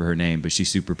can't remember her name, but she's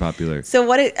super popular. So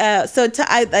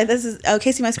this is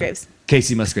Casey Musgraves.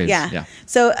 Casey Musgraves. Yeah.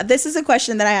 So this is a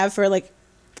question that I have for like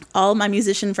all my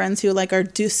musician friends who like are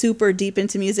super deep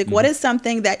into music. What is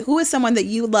something who is someone that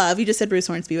you love? You just said Bruce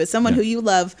Hornsby, but someone who you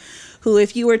love, who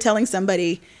if you were telling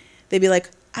somebody, they'd be like,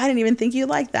 I didn't even think you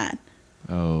liked that.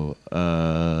 Oh,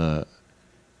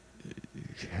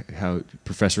 how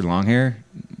Professor Longhair?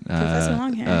 Professor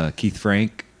Longhair. Keith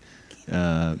Frank.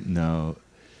 No,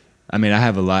 I mean I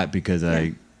have a lot because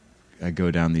I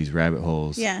go down these rabbit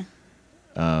holes. Yeah.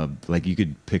 Like you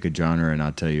could pick a genre and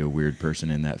I'll tell you a weird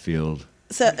person in that field.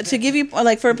 So to give you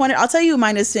like for a point, I'll tell you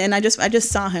mine is, and I just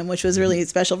saw him, which was really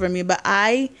special for me. But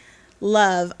I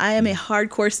am a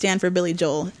hardcore stan for Billy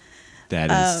Joel. That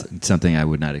is something I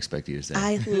would not expect you to say.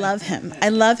 I love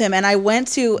him. And I went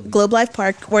to Globe Life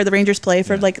Park where the Rangers play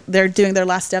for like they're doing their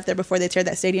last stuff there before they tear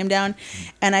that stadium down.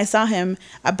 And I saw him.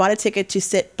 I bought a ticket to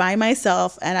sit by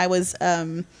myself, and I was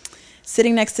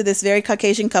sitting next to this very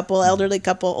Caucasian couple, older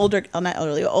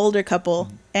couple,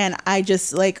 and I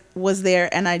just like was there,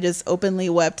 and I just openly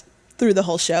wept through the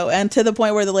whole show, and to the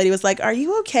point where the lady was like, "Are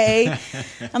you okay?"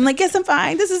 I'm like, "Yes, I'm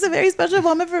fine. This is a very special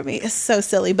moment for me." It's so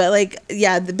silly, but like,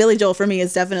 yeah, the Billy Joel for me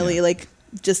is definitely like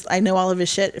just I know all of his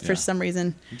shit for some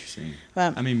reason. Interesting.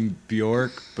 I mean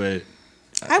Bjork, but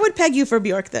I would peg you for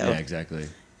Bjork though. Yeah, exactly.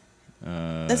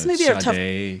 That's maybe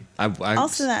Sade. a tough.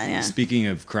 Also that, yeah. Speaking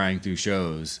of crying through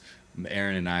shows,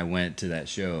 Aaron and I went to that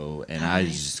show, and I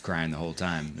was just crying the whole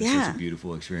time. It's such a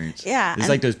beautiful experience. Yeah, it's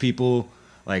like those people.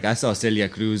 Like I saw Celia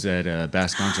Cruz at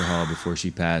Bass Concert Hall before she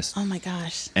passed. Oh my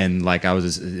gosh! And like I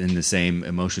was in the same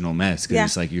emotional mess because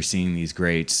it's like you're seeing these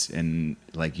greats, and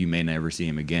like you may never see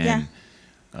them again.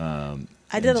 Yeah.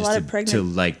 I did a lot of pregnant to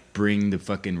like bring the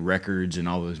fucking records and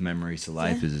all those memories to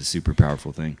life is a super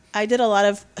powerful thing. I did a lot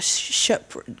of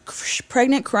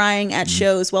pregnant crying at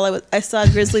shows. While I saw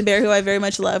Grizzly Bear, who I very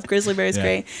much love. Grizzly Bear is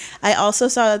great. I also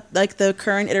saw like the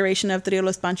current iteration of Trio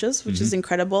Los Panchos, which is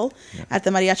incredible, at the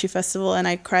Mariachi Festival, and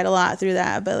I cried a lot through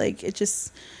that. But like it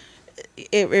just.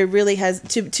 It really has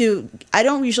to I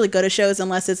don't usually go to shows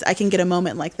unless I can get a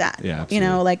moment like that. Yeah,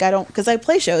 absolutely. Like I don't, because I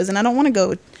play shows and I don't want to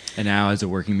go. And now as a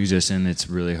working musician, it's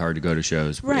really hard to go to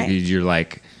shows. Right. You're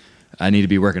like, I need to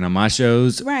be working on my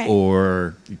shows, right,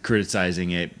 or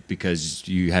criticizing it because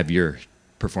you have your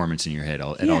performance in your head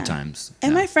at all times.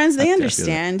 And my friends, they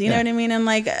understand, you know what I mean? And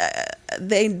like,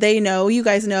 they know, you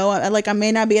guys know, like I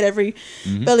may not be at every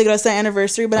Peligrosa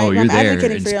anniversary, but I'm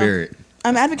advocating for you.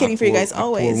 I'm advocating for you guys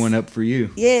always. I'll pour one up for you.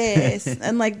 Yes.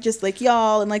 And like, just like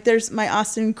y'all, and like there's my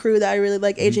Austin crew that I really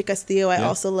like, AJ Castillo, I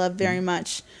also love very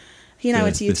much. He and I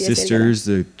went to UTSA. The sisters,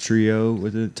 the trio,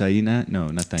 was it Taina? No,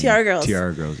 not Taina. Tiara Girls.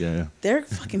 Tiara Girls, yeah. They're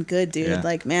fucking good, dude. Yeah.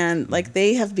 Like, man, like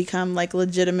they have become like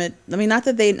legitimate. I mean, not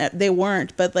that they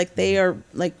weren't, but like they are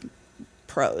like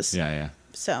pros. Yeah.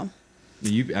 So.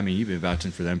 You've been vouching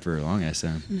for them for a long ass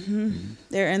time.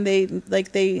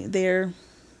 They're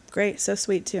great. So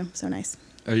sweet too. So nice.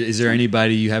 Is there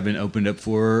anybody you haven't opened up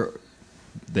for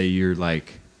that you're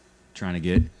like trying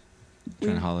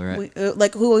to holler at?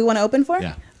 Like who we want to open for?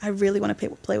 Yeah. I really want to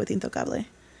play with Intocable.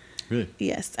 Really?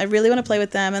 Yes, I really want to play with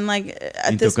them, and like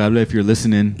Intocable, if you're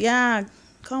listening. Yeah,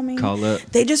 Call Up.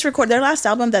 They just recorded their last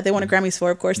album that they won a Grammys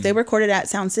for, of course. They recorded at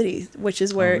Sound City, which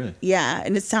is where, really? yeah,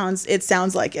 and it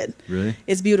sounds like it. Really?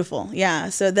 It's beautiful. Yeah.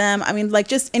 So them, I mean, like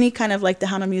just any kind of like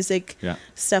Tejano music,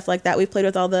 stuff like that. We've played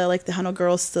with all the like Tejano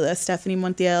girls, Stephanie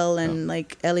Montiel and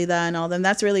like Elida and all them.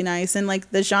 That's really nice. And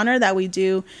like the genre that we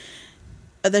do,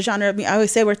 the genre, I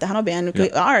always say we're a Tejano band.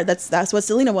 We are. That's what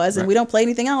Selena was, and we don't play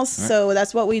anything else. So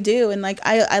that's what we do. And like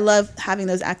I love having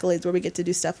those accolades where we get to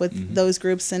do stuff with those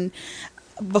groups. And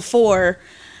before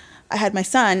I had my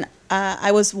son,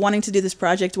 I was wanting to do this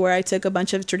project where I took a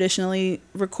bunch of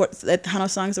Tejano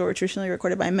songs that were traditionally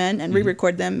recorded by men and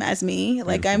re-record them as me.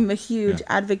 Like I'm a huge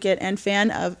advocate and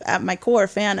fan of, at my core,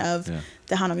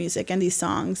 Tejano music and these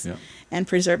songs and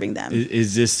preserving them.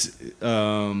 Is this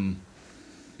from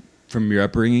your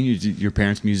upbringing, your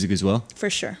parents' music as well? For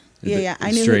sure. Yeah.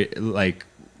 I knew like,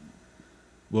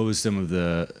 what was some of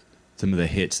the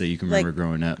hits that you can remember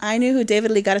growing up? I knew who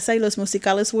David Lee Garza y Los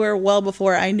Musicales were well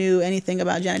before I knew anything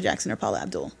about Janet Jackson or Paula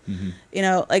Abdul. You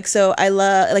know, like, so I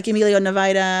love, like, Emilio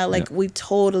Navaira, like, we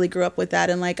totally grew up with that.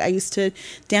 And, like, I used to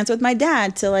dance with my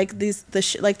dad to, like,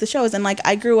 the shows. And, like,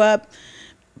 I grew up,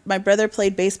 my brother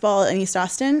played baseball in East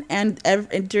Austin. And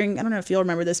during, I don't know if you'll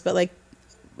remember this, but, like,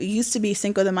 it used to be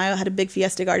Cinco de Mayo had a big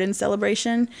Fiesta Garden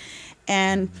celebration.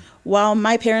 And while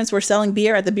my parents were selling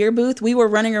beer at the beer booth, we were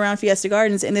running around Fiesta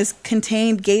Gardens in this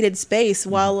contained, gated space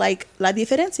while, like, La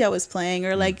Diferencia was playing,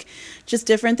 or, like, just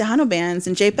different Tejano bands.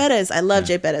 And Jay Perez, I love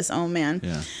Jay Perez, oh, man.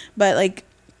 Yeah. But, like,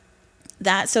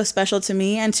 that's so special to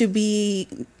me. And to be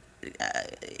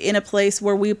in a place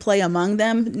where we play among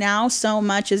them now so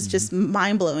much is just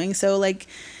mind-blowing. So, like,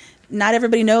 not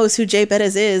everybody knows who Jay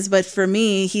Perez is, but for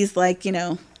me, he's, like, you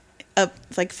know,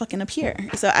 like fucking up here.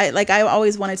 So I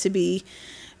always wanted to be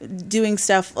doing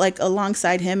stuff like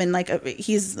alongside him, and like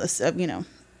he's you know,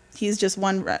 he's just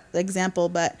one example,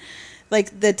 but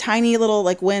like the tiny little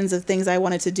like wins of things I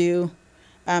wanted to do.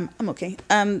 I'm okay.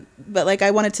 But like I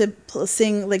wanted to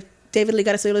sing, like David Lee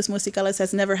Garza y Los Musicales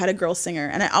has never had a girl singer,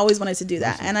 and I always wanted to do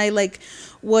that. Awesome. And I like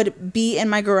would be in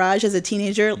my garage as a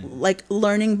teenager, like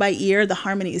learning by ear the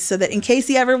harmonies, so that in case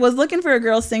he ever was looking for a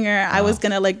girl singer, I was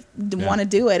gonna like want to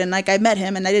do it. And like I met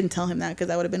him, and I didn't tell him that because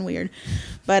that would have been weird.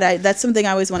 But that's something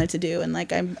I always wanted to do, and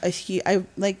like I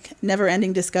like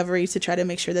never-ending discovery to try to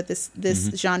make sure that this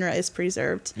genre is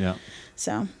preserved. Yeah.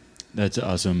 So. That's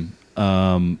awesome.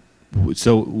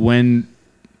 So when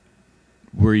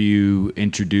were you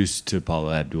introduced to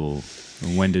Paula Abdul?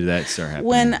 When did that start happening?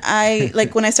 When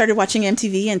I started watching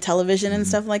MTV and television and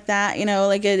stuff like that, you know,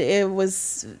 like it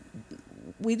was,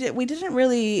 we didn't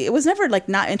really, it was never like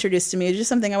not introduced to me. It was just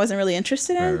something I wasn't really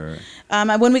interested in.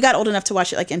 Right. When we got old enough to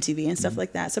watch it, like MTV and stuff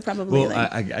like that. So probably. Well,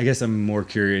 I guess I'm more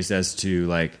curious as to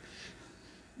like,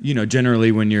 you know,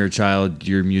 generally when you're a child,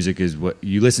 your music is what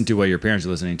you listen to, what your parents are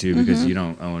listening to, because you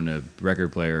don't own a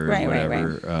record player or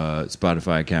whatever,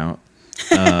 Spotify account.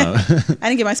 I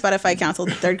didn't get my Spotify account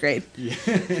until third grade.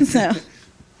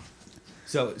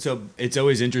 So it's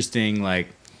always interesting, like,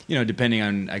 you know, depending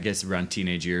on, I guess, around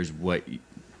teenage years, what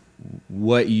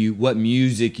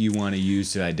music you want to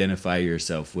use to identify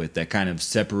yourself with, that kind of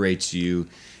separates you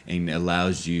and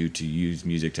allows you to use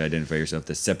music to identify yourself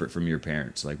that's separate from your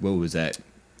parents. Like, what was that?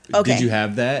 Okay. Did you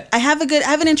have that? I have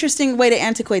an interesting way to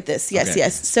antiquate this.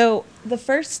 Yes. So the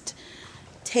first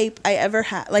tape I ever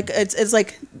had, like it's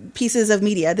like pieces of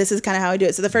media. This is kind of how I do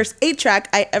it. So the first 8-track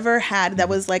I ever had that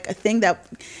was like a thing that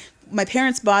my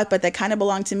parents bought, but that kind of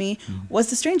belonged to me, was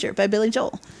The Stranger by Billy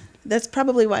Joel. That's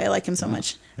probably why I like him so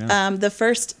much. Yeah. The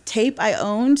first tape I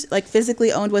owned, like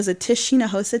physically owned, was a Tish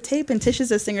Hinojosa tape. And Tish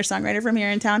is a singer-songwriter from here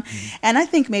in town. And I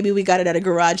think maybe we got it at a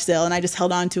garage sale, and I just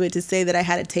held on to it to say that I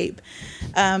had a tape.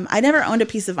 I never owned a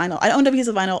piece of vinyl. I owned a piece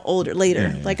of vinyl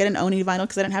later. Yeah. Like I didn't own any vinyl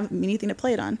because I didn't have anything to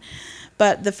play it on.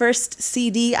 But the first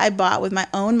CD I bought with my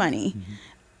own money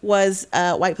was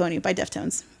White Pony by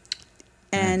Deftones.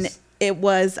 And I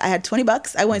had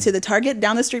 $20. I went to the Target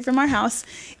down the street from our house.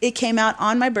 It came out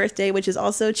on my birthday, which is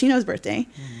also Chino's birthday.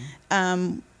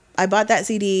 I bought that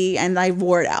CD and I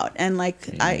wore it out. And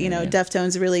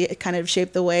Deftones really kind of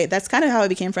shaped the way. That's kind of how I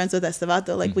became friends with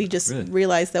Estavato. Like we just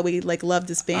realized that we like loved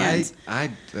this band. I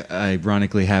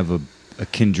ironically have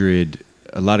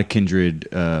a lot of kindred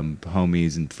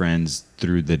homies and friends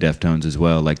through the Deftones as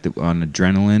well. Like on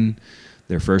Adrenaline,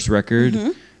 their first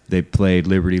record. They played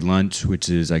Liberty Lunch, which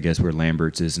is, I guess, where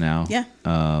Lambert's is now. Yeah.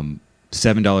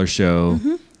 $7 show.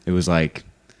 It was like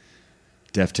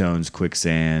Deftones,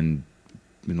 Quicksand,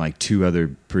 and like two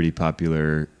other pretty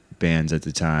popular bands at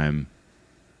the time.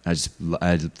 I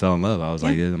fell in love. I was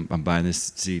like, I'm buying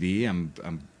this CD. I'm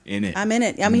in it. I'm in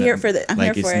it. I'm here for it.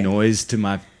 Like, it's noise to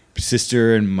my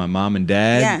sister and my mom and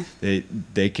dad. Yeah.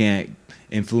 They can't.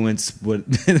 influence what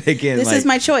they can. This is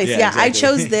my choice. Yeah, exactly. I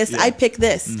chose this. Yeah. I picked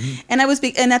this, and I was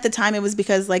and at the time it was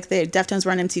because like the Deftones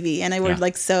were on MTV, and they were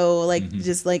like so like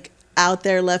just like out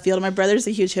there left field. My brother's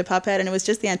a huge hip hop head, and it was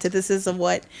just the antithesis of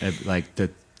what like the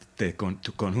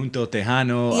conjunto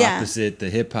tejano, opposite the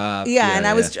hip hop. Yeah, and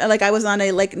I was like, I was on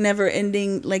a like never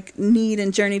ending like need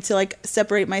and journey to like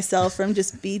separate myself from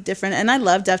just be different. And I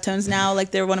love Deftones now. Like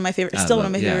they're one of my favorite, still one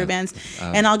of my favorite bands.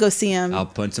 And I'll go see them. I'll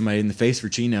punch somebody in the face for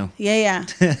Chino. Yeah,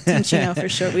 Team Chino for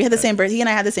sure. We had the same birthday. He and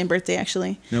I had the same birthday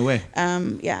actually. No way.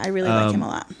 Yeah, I really like him a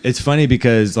lot. It's funny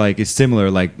because like it's similar.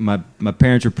 Like my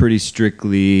parents were pretty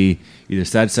strictly either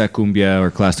salsa, cumbia, or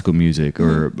classical music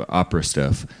or opera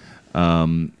stuff.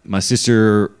 My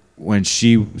sister, when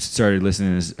she started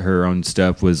listening to her own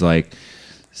stuff, was like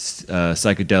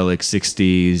psychedelic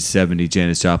 60s, 70s,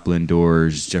 Janis Joplin,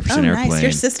 Doors, Jefferson Airplane. Nice.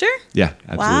 Your sister? Yeah,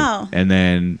 absolutely. Wow. And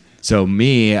then, so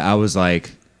me, I was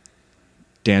like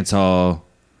dance hall,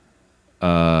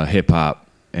 hip hop,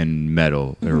 and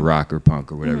metal, or rock, or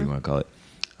punk, or whatever you want to call it.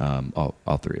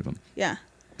 All three of them. Yeah.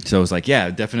 So it was like, yeah,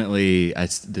 definitely.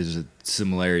 There's a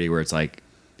similarity where it's like,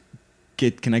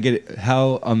 can I get it?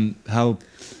 How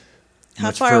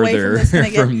much far further away from this can I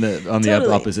get? from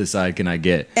the opposite side can I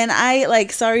get? And I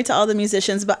like, sorry to all the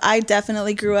musicians, but I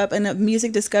definitely grew up in a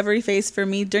music discovery phase. For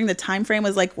me during the time frame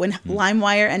was like when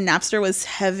LimeWire and Napster was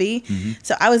heavy.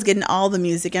 So I was getting all the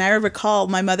music, and I recall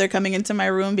my mother coming into my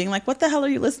room being like, "What the hell are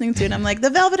you listening to?" And I'm like, "The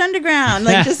Velvet Underground,"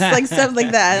 like just like stuff like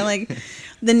that. And like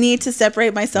the need to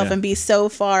separate myself and be so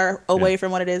far away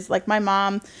from what it is. Like my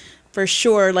mom, for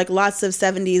sure, like lots of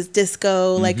 70s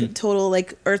disco, like total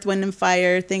like Earth, Wind and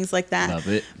Fire, things like that. Love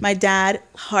it. My dad,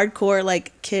 hardcore,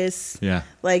 like Kiss,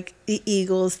 like the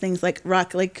Eagles, things like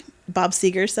rock, like Bob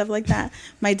Seger, stuff like that.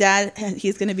 My dad,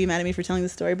 he's going to be mad at me for telling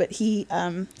this story, but he'll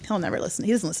never listen.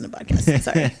 He doesn't listen to podcasts.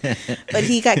 Sorry. But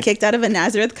he got kicked out of a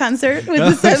Nazareth concert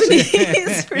with the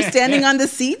 70s for standing on the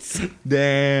seats.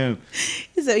 Damn.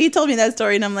 So he told me that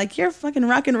story, and I'm like, "You're fucking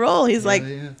rock and roll." He's like,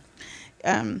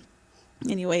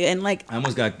 anyway, and like I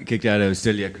almost got kicked out of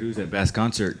Celia Cruz at Bass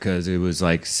concert because it was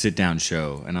like sit down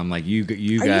show, and I'm like, you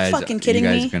guys, fucking kidding me?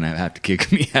 You guys me? are gonna have to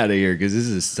kick me out of here because this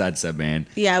is a salsa band.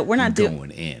 Yeah, we're not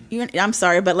going in. I'm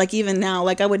sorry, but like even now,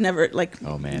 like I would never like.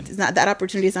 Oh man, it's not that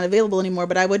opportunity is not available anymore.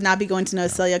 But I would not be going to no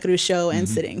Celia Cruz show and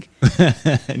sitting.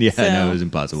 Yeah, so, no, it was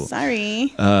impossible.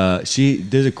 Sorry.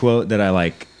 There's a quote that I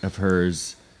like of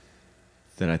hers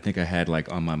that I think I had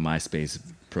like on my MySpace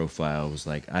profile. It was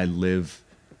like, "I live.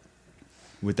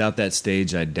 Without that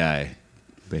stage, I'd die,"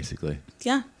 basically.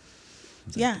 Yeah.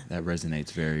 Yeah. That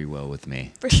resonates very well with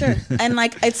me. For sure. And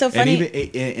like, it's so funny.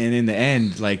 And in the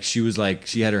end, like she was like,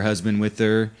 she had her husband with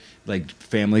her, like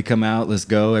family come out, let's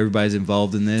go. Everybody's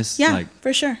involved in this. Yeah, like,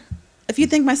 for sure. If you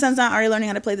think my son's not already learning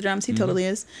how to play the drums, he totally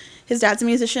is. His dad's a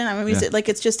musician. I'm a musician. Like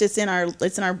it's in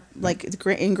our like it's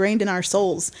ingrained in our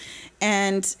souls.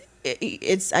 And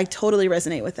I totally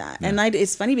resonate with that. Yeah. And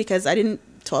it's funny because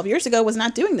 12 years ago was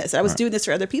not doing this. I was doing this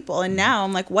for other people, and now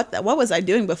I'm like, what was I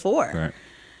doing before? Right.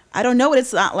 I don't know what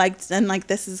it's not like, and like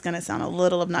this is gonna sound a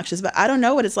little obnoxious, but I don't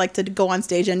know what it's like to go on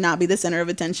stage and not be the center of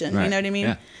attention. Right. You know what I mean?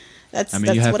 Yeah. That's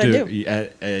what I do.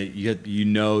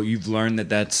 You've learned that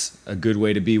that's a good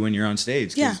way to be when you're on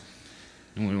stage. Yeah.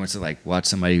 No one wants to like watch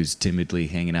somebody who's timidly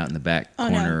hanging out in the back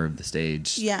corner of the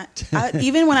stage. Yeah.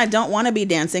 Even when I don't want to be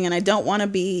dancing and I don't want to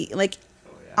be like.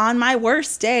 On my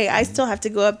worst day, I still have to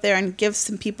go up there and give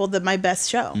some people my best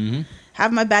show.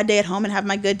 Have my bad day at home and have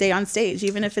my good day on stage,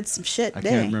 even if it's some shit day. I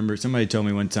can't remember. Somebody told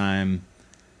me one time,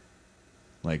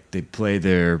 like they play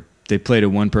to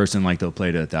one person like they'll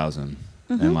play to 1,000,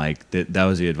 and like that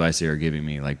was the advice they were giving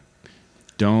me. Like,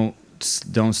 don't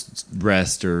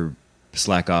rest or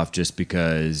slack off just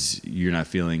because you're not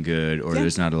feeling good or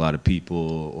there's not a lot of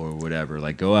people or whatever.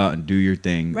 Like, go out and do your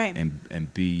thing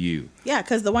and be you. Yeah,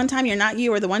 because the one time you're not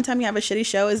you or the one time you have a shitty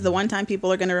show is the one time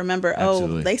people are going to remember,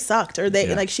 Absolutely. Oh, they sucked or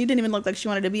they like she didn't even look like she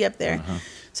wanted to be up there.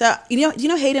 So, do you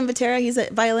know Hayden Vatera? He's a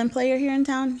violin player here in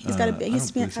town. He's got he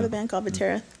used to have a band called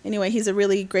Vatera. Anyway, he's a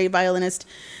really great violinist.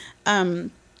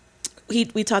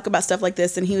 We talk about stuff like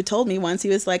this, and he told me once, he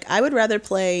was like, I would rather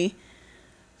play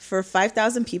for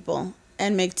 5,000 people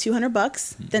and make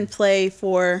 $200 than play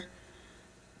for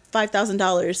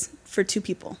 $5,000 for 2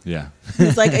 people. Yeah.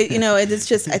 It's like, it's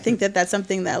just, I think that's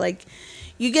something that like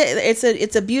you get,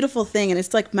 it's a beautiful thing, and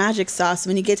it's like magic sauce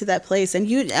when you get to that place.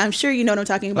 And I'm sure you know what I'm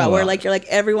talking about, where like, you're like,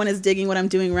 everyone is digging what I'm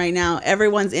doing right now.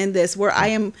 Everyone's in this, where I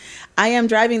am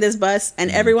driving this bus and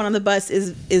everyone on the bus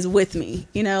is with me,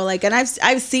 like, and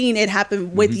I've seen it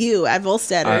happen with you at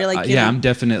Volstead or like, I'm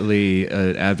definitely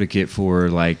an advocate for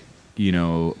like,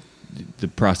 the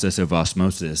process of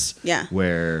osmosis,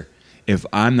 where if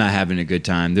I'm not having a good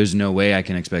time, there's no way I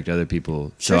can expect other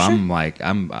people. So I'm like,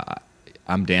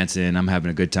 I'm dancing, I'm having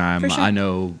a good time. Sure. I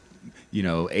know,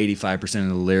 85% of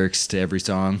the lyrics to every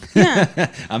song.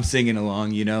 Yeah. I'm singing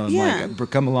along, I'm like,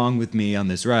 come along with me on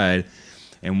this ride.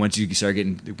 And once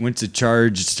the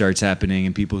charge starts happening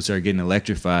and people start getting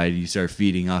electrified, you start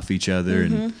feeding off each other,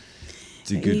 and it's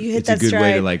a good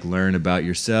way to like learn about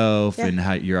yourself and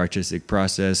how your artistic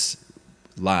process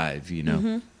live, which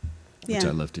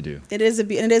I love to do. It is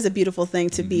a beautiful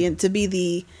thing to be to be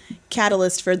the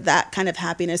catalyst for that kind of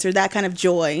happiness or that kind of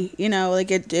joy. Like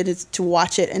it is to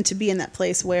watch it and to be in that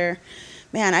place where,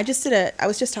 man, I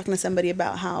was just talking to somebody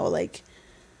about how like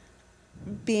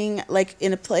being like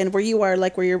in a play and where you are,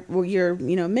 like where you're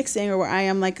mixing, or where I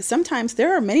am, like sometimes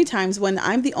there are many times when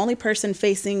I'm the only person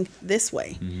facing this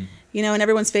way. And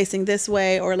everyone's facing this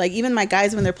way, or like even my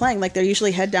guys when they're playing, like they're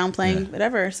usually head down playing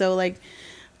whatever. So like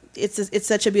it's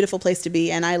such a beautiful place to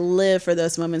be, and I live for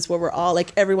those moments where we're all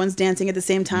like everyone's dancing at the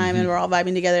same time and we're all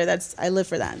vibing together. I live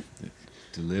for that.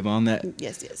 To live on that.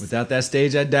 Yes. Without that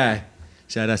stage, I'd die.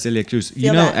 Shout out Celia Cruz.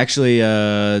 Actually,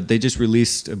 they just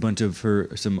released a bunch of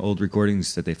some old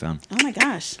recordings that they found. Oh my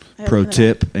gosh! Pro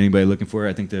tip: anybody looking for it?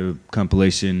 I think the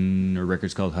compilation or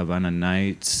record's called Havana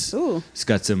Nights. Ooh, it's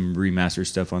got some remastered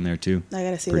stuff on there too. I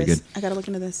gotta see Pretty this. Good. I gotta look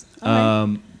into this.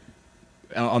 On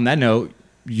that note,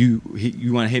 you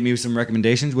want to hit me with some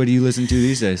recommendations? What do you listen to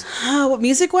these days? What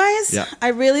music wise? Yeah,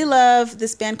 I really love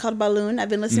this band called Balloon. I've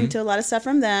been listening to a lot of stuff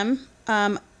from them.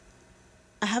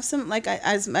 I have some, like,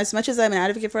 as much as I'm an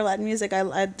advocate for Latin music,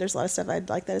 there's a lot of stuff I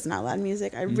like that is not Latin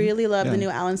music. I really love the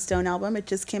new Alan Stone album. It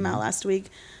just came out last week.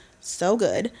 So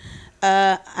good.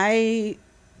 I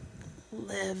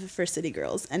live for City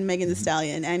Girls and Megan Thee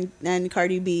Stallion and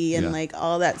Cardi B and like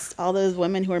all those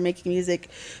women who are making music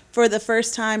for the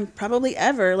first time probably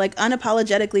ever, like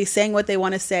unapologetically saying what they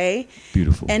want to say.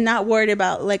 Beautiful. And not worried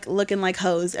about like looking like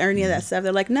hoes or any of that stuff.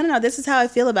 They're like, no, this is how I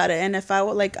feel about it. And if I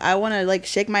want to like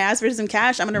shake my ass for some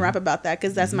cash, I'm going to rap about that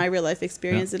because that's my real life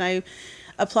experience. And I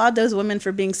applaud those women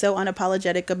for being so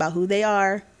unapologetic about who they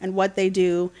are and what they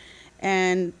do,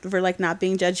 and for like not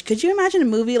being judged. Could you imagine a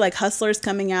movie like Hustlers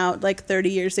coming out like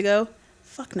 30 years ago?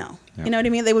 Fuck no. Yep. You know what I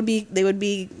mean? They would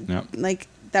be like,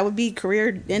 that would be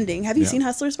career ending. Have you seen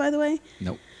Hustlers, by the way?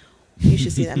 Nope. You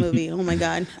should see that movie. Oh my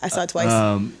God. I saw it twice.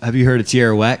 Have you heard of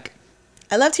Tierra Whack?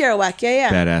 I love Tierra Whack.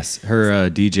 Yeah. Badass. Her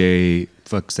DJ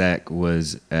Fuck Zach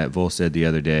was at Volstead the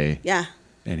other day. Yeah.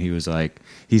 And he was like,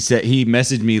 he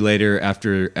messaged me later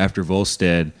after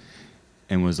Volstead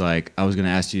and was like, I was going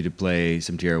to ask you to play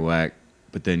some Tierra Whack,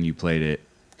 but then you played it.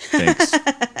 Thanks.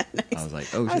 Nice. I was like,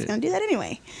 oh shit. I was going to do that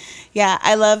anyway. Yeah,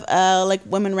 I love like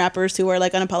women rappers who are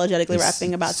like unapologetically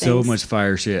rapping about things. So much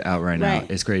fire shit out right now.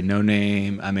 It's great. No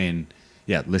Name. I mean,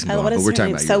 yeah, listen to but we're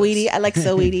talking about Saweetie. I like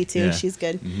Saweetie too. Yeah. She's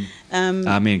good.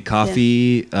 I mean,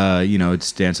 Coffee, it's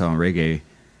dancehall and reggae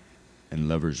and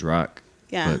Lovers Rock.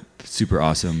 Yeah. But super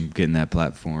awesome getting that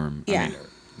platform. Yeah. I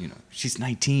mean, she's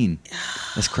 19.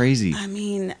 That's crazy. I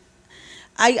mean,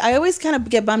 I always kind of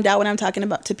get bummed out when I'm talking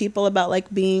to people about like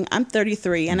I'm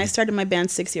 33 and I started my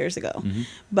band 6 years ago.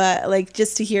 But like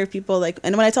just to hear people like,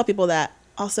 and when I tell people that,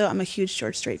 also I'm a huge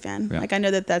George Strait fan. Yeah. Like I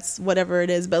know that's whatever it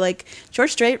is, but like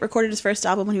George Strait recorded his first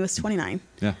album when he was 29.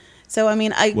 Yeah. So I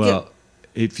mean,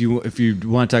 if you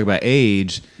want to talk about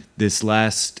age, this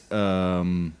last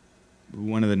one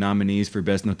of the nominees for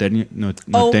Best Norteño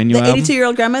album. The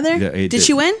 82-year-old grandmother? Did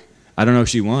she win? I don't know if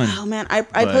she won. Oh man, I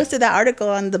posted that article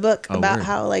on the book about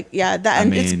how like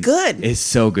it's good. It's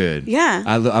so good. Yeah.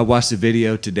 I watched the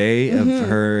video today of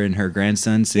her and her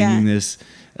grandson singing this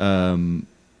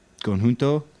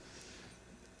conjunto.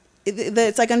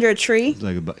 It's like under a tree.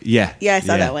 Yeah, I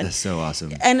saw that one. That's so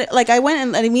awesome. And like I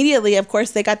went and immediately, of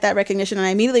course, they got that recognition, and I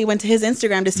immediately went to his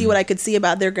Instagram to see what I could see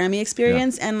about their Grammy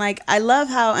experience. Yeah. And like I love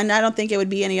how, and I don't think it would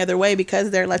be any other way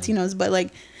because they're Latinos, but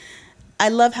like I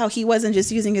love how he wasn't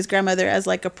just using his grandmother as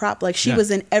like a prop. Like she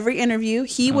was in every interview.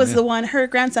 He was the one. Her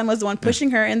grandson was the one pushing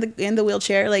her in the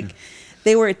wheelchair. Like.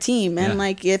 They were a team, and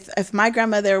like if my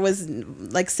grandmother was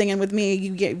like singing with me,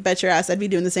 you bet your ass I'd be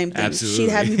doing the same thing.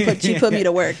 Absolutely. She'd put me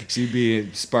to work. She'd be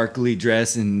in sparkly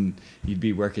dress, and you'd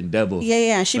be working double.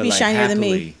 Yeah. She'd be shinier than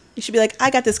me. She'd be like,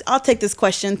 I got this. I'll take this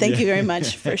question. Thank you very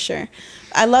much for sure.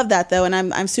 I love that though, and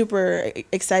I'm super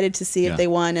excited to see if they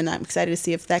won, and I'm excited to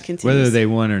see if that continues. Whether they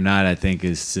won or not, I think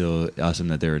is still awesome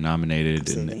that they were nominated,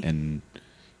 and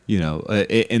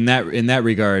in that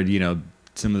regard,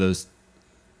 some of those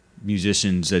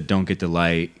musicians that don't get the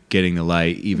light getting the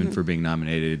light even for being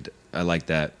nominated. I like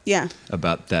that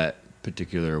about that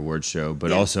particular award show,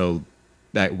 but also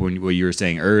that what you were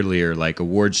saying earlier, like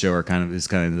award show are kind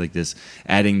of like this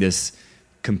adding this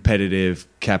competitive,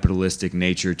 capitalistic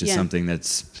nature to something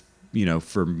that's,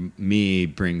 for me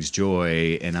brings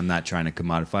joy, and I'm not trying to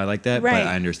commodify like that, but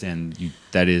I understand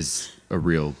that is a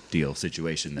real deal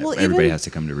situation that everybody has to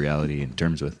come to reality in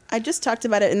terms with. I just talked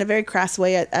about it in a very crass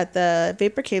way at the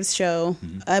Vapor Caves show,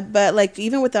 but like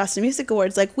even with the Austin Music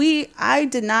Awards, like I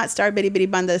did not start Bitty Bitty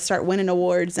Banda to start winning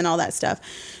awards and all that stuff.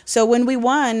 So when we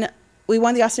won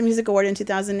the Austin Music Award in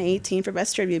 2018 for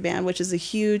Best Tribute Band, which is a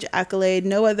huge accolade.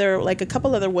 No other, like a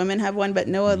couple other women have won, but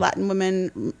no Latin women,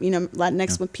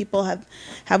 Latinx people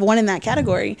have won in that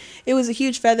category. It was a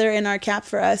huge feather in our cap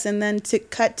for us. And then to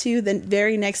cut to the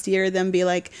very next year, them be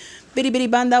like, Bitty Bitty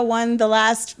Banda won the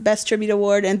last Best Tribute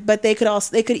Award, but they could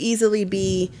easily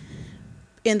be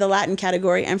in the Latin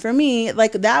category. And for me,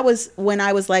 like that was when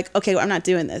I was like, okay, well, I'm not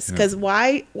doing this, because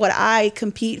why would I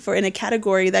compete for in a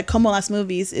category that Como Las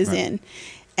Movies is in?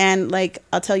 And like,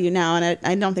 I'll tell you now, and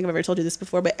I don't think I've ever told you this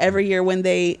before, but every year when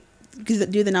they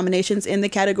do the nominations in the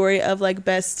category of like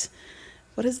best,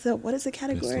 what is the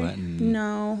category? Best Latin.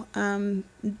 No,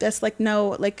 best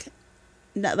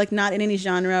not in any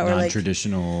genre or like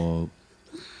non-traditional.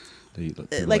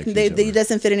 They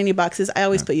doesn't fit in any boxes. I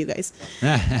always put you guys,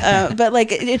 but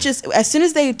like it just, as soon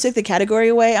as they took the category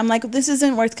away, I'm like, this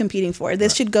isn't worth competing for.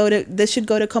 This should go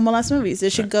to Como Las Movies.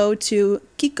 This should go to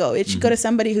Kiko. It should go to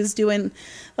somebody who's doing,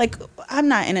 like, I'm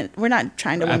not in it. We're not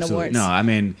trying to win awards. No, I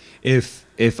mean,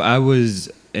 if I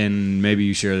was, and maybe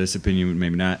you share this opinion,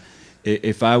 maybe not.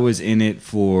 If I was in it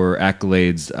for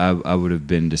accolades, I would have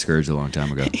been discouraged a long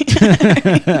time ago.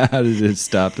 I would have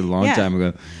stopped a long time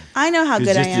ago. I know how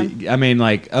good I am. I mean,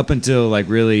 like, up until, like,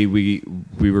 really, we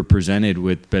were presented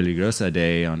with Peligrosa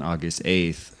Day on August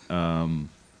 8th.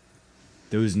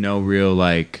 There was no real,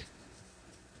 like,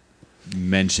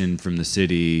 mention from the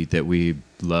city that we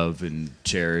love and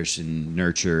cherish and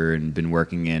nurture and been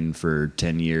working in for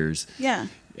 10 years. Yeah.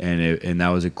 And that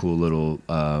was a cool little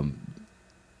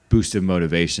boost of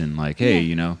motivation. Like,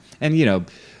 hey, and,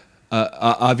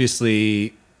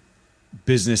 obviously,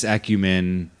 business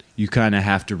acumen, you kind of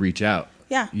have to reach out.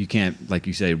 Yeah. You can't, like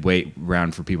you said, wait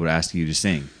around for people to ask you to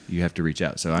sing. You have to reach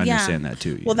out. So I understand that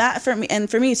too. Well, that for me,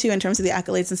 and for me too, in terms of the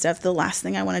accolades and stuff, the last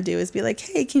thing I want to do is be like,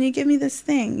 hey, can you give me this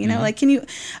thing? You know, like,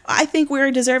 I think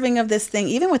we're deserving of this thing,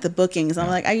 even with the bookings. I'm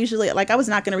like, I was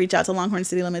not going to reach out to Longhorn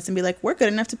City Limits and be like, we're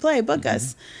good enough to play, book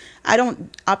us. I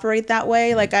don't operate that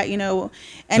way. Like and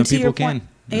some to your people point,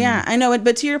 yeah, I know it.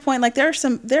 But to your point, like there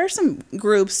are some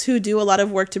groups who do a lot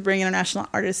of work to bring international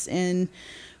artists in,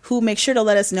 who make sure to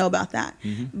let us know about that.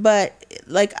 But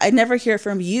like, I never hear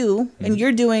from you, and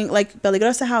you're doing like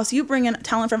Peligrosa House, you bring in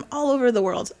talent from all over the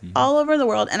world,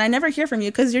 and I never hear from you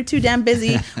because you're too damn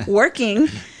busy working,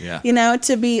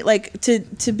 to be like,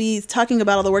 to be talking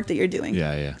about all the work that you're doing.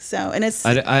 Yeah. So, and it's,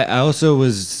 I also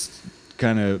was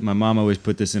kind of, my mom always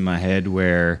put this in my head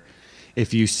where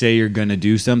if you say you're going to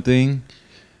do something,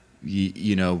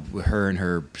 her and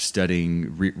her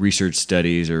studying research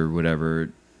studies or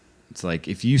whatever, it's like,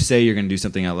 if you say you're going to do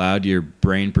something out loud, your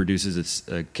brain produces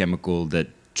a chemical that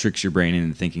tricks your brain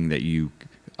into thinking that you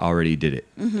already did it.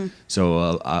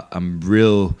 So I'm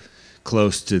real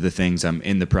close to the things I'm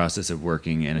in the process of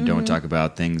working, and I don't talk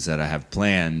about things that I have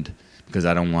planned because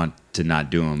I don't want to not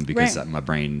do them because my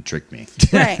brain tricked me.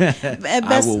 Right.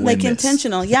 Best, like,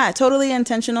 intentional. Yeah, totally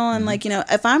intentional. And like,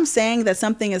 if I'm saying that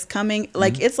something is coming,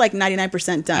 like it's like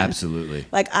 99% done. Absolutely.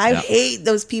 Like I hate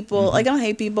those people. Like, I don't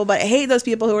hate people, but I hate those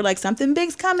people who are like, something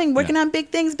big's coming, working on big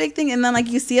things. And then like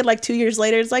you see it like 2 years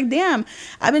later, it's like, damn,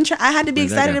 I had to be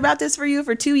excited about this for you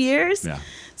for 2 years. Yeah.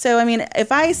 So, I mean,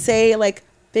 if I say like,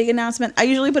 big announcement, I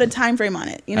usually put a time frame on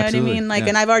it. You know Absolutely. What I mean? Like,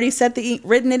 and I've already set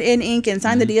written it in ink and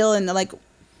signed the deal, and like,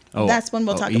 that's when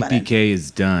we'll talk about it. EPK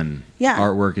is done. Yeah.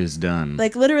 Artwork is done.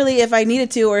 Like, literally, if I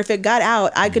needed to, or if it got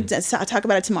out, I could talk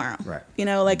about it tomorrow. Right.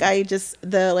 Like I just,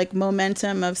 the like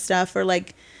momentum of stuff, or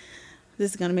like,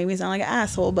 this is going to make me sound like an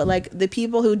asshole, but like the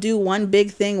people who do one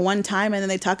big thing one time and then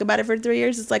they talk about it for 3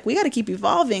 years, it's like, we got to keep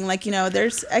evolving. Like,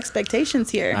 there's expectations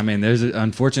here. I mean,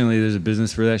 unfortunately, there's a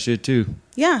business for that shit too.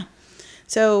 Yeah.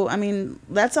 So, I mean,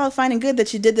 that's all fine and good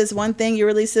that you did this one thing. You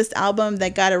released this album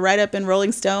that got a write-up in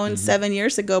Rolling Stone 7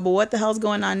 years ago, but what the hell's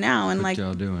going on now? And what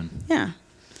y'all doing? Yeah.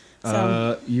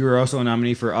 So, you were also a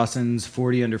nominee for Austin's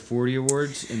 40 Under 40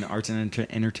 Awards in the Arts and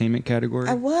Entertainment category.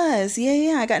 I was.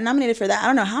 Yeah. I got nominated for that. I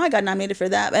don't know how I got nominated for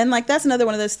that. And, like, that's another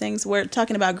one of those things where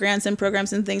talking about grants and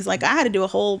programs and things, like, I had to do a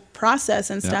whole process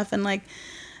and stuff. And, like,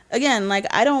 again, like,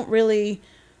 I don't really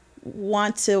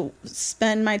want to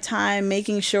spend my time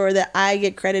making sure that I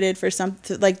get credited for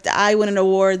something, like I win an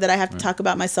award that I have to talk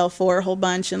about myself for a whole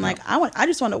bunch, and like I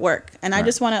just want to work, and I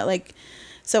just want to like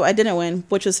So I didn't win,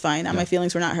 which was fine. My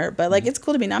feelings were not hurt, but like it's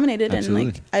cool to be nominated. Absolutely.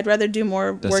 And like I'd rather do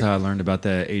more That's work. how I learned about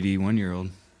that 81-year-old.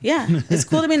 Yeah, it's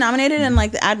cool to be nominated, and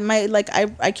like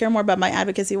I care more about my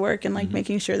advocacy work and like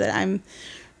making sure that I'm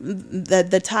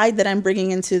the tide that I'm bringing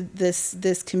into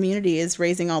this community is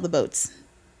raising all the boats.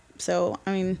 So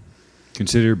I mean,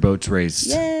 consider boats raised.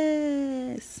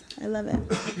 Yes, I love it.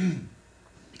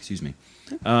 Excuse me.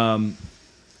 All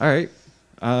right.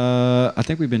 I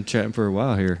think we've been chatting for a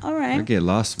while here. All right. I get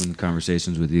lost in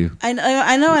conversations with you. I know,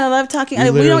 and I love talking. We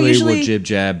We don't usually will jib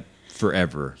jab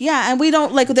forever. Yeah, and we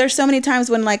don't like. There's so many times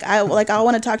when I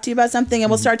want to talk to you about something, and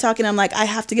we'll start talking. I'm like, I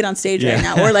have to get on stage right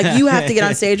now, or like you have to get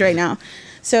on stage right now.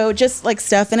 So just like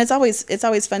stuff, and it's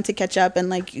always fun to catch up, and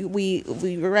like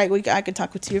I could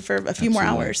talk with you for a few more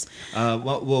hours.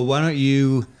 Well, why don't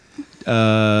you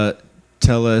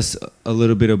tell us a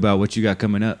little bit about what you got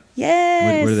coming up?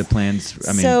 Yes. What are the plans?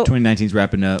 I mean, So, 2019's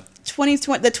wrapping up.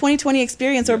 The 2020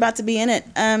 experience, we're about to be in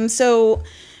it. So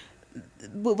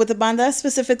with the banda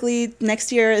specifically,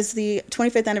 next year is the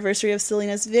 25th anniversary of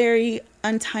Selena's very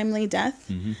untimely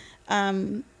death.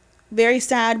 Very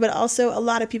sad, but also a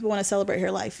lot of people want to celebrate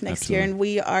her life next year, and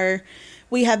we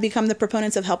have become the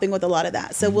proponents of helping with a lot of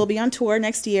that. So we'll be on tour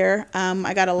next year.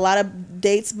 I got a lot of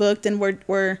dates booked, and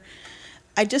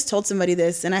I just told somebody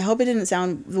this, and I hope it didn't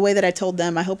sound the way that I told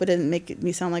them. I hope it didn't make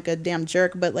me sound like a damn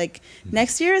jerk, but like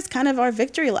next year is kind of our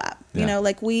victory lap. You know,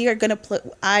 like we are going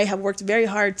to I have worked very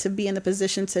hard to be in the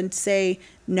position to say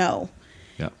no.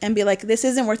 And be like, this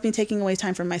isn't worth me taking away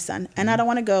time from my son. And I don't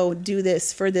want to go do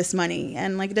this for this money.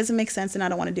 And like, it doesn't make sense, and I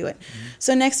don't want to do it.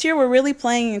 So next year, we're really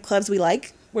playing in clubs we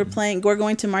like. We're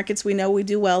going to markets we know we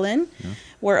do well in.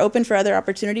 We're open for other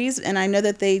opportunities. And I know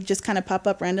that they just kind of pop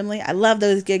up randomly. I love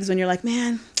those gigs when you're like,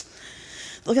 man,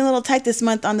 looking a little tight this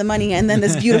month on the money. And then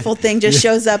this beautiful thing just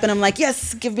shows up, and I'm like,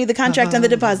 yes, give me the contract and the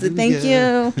deposit. Thank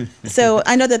you. So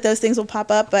I know that those things will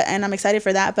pop up, and I'm excited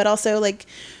for that. But also like,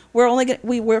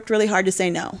 we worked really hard to say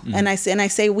no. And I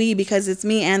say we because it's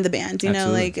me and the band, you know,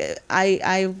 like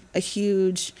I'm a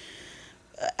huge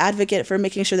advocate for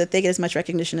making sure that they get as much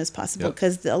recognition as possible,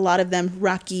 because a lot of them,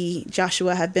 Rocky,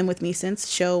 Joshua, have been with me since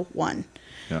show 1.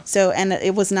 So, and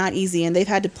it was not easy, and they've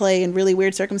had to play in really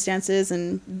weird circumstances,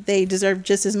 and they deserve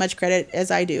just as much credit as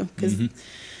I do, because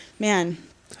man,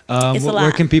 it's a lot.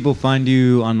 Where can people find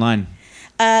you online?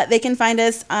 They can find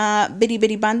us Bitty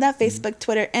Bitty Banda, Facebook,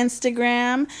 Twitter,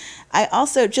 Instagram. I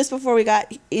also, just before we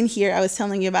got in here, I was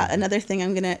telling you about another thing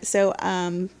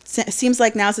seems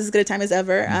like now's as good a time as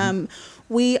ever.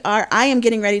 I am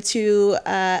getting ready to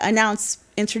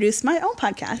introduce my own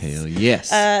podcast. Hell yes.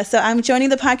 So I'm joining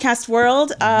the podcast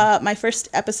world. My first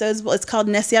episode, it's called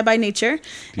Nesia by Nature.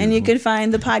 Beautiful. And you can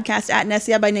find the podcast at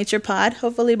Nesia by Nature Pod.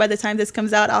 Hopefully by the time this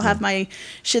comes out, I'll have my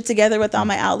shit together with all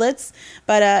my outlets.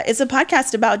 But it's a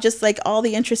podcast about just like all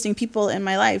the interesting people in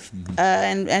my life.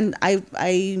 And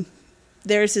I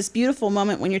there's this beautiful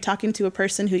moment when you're talking to a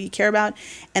person who you care about,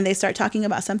 and they start talking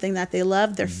about something that they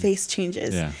love, their face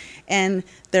changes. And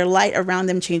their light around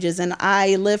them changes. And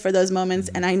I live for those moments.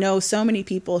 And I know so many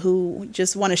people who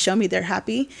just want to show me they're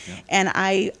happy. And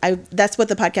I that's what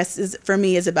the podcast is for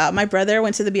me is about. My brother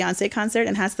went to the Beyonce concert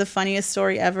and has the funniest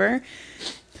story ever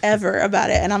about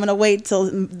it. And I'm going to wait till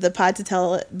the pod to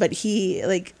tell it. But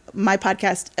my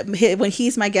podcast, when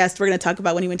he's my guest, we're going to talk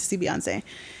about when he went to see Beyonce.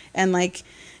 And like,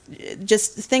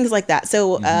 just things like that.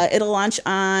 So it'll launch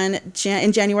in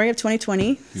January of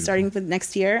 2020, starting with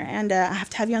next year, and I have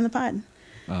to have you on the pod.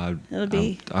 It'll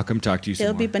be. I'll come talk to you.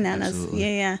 It'll be bananas.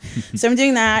 Absolutely. Yeah. So I'm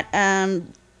doing that.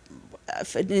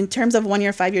 In terms of 1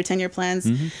 year, 5 year, 10-year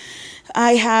plans,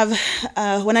 I have.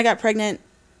 When I got pregnant,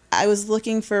 I was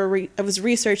looking I was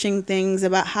researching things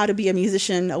about how to be a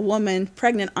musician, a woman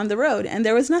pregnant on the road, and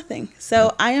there was nothing.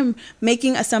 So I am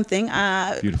making something.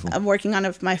 Beautiful. I'm working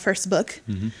on my first book.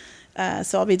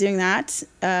 So I'll be doing that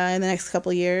in the next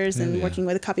couple of years, and working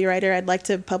with a copywriter. I'd like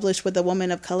to publish with a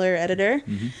woman of color editor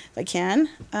if I can.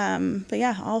 But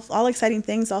yeah, all exciting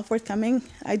things, all forthcoming.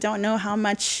 I don't know how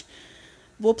much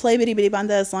we'll play Bitty Bitty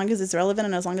Banda as long as it's relevant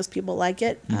and as long as people like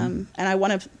it. And I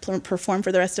want to perform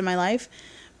for the rest of my life.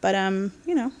 But,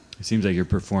 you know. It seems like your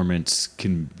performance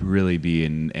can really be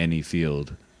in any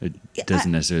field. It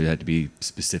doesn't necessarily have to be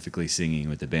specifically singing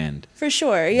with the band. For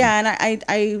sure, yeah. And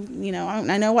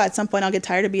I know at some point I'll get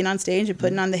tired of being on stage and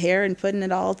putting on the hair and putting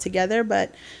it all together.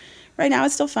 But right now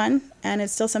it's still fun, and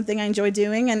it's still something I enjoy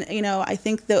doing. And, you know, I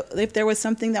think that if there was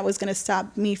something that was going to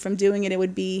stop me from doing it, it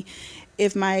would be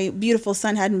if my beautiful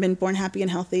son hadn't been born happy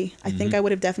and healthy. I think I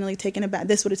would have definitely taken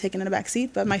this would have taken a back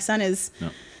seat. But my son is...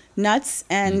 No. Nuts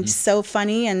and so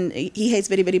funny, and he hates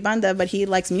Bitty Bitty Banda, but he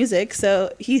likes music, so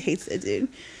he hates it, dude.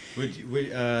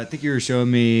 I think you were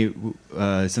showing me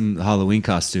some Halloween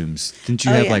costumes. Didn't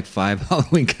you have like 5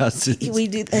 Halloween costumes? We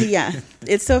do, yeah.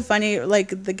 It's so funny.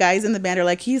 Like the guys in the band are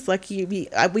like, he's lucky.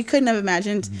 We couldn't have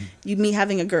imagined me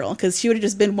having a girl because she would have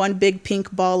just been one big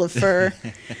pink ball of fur.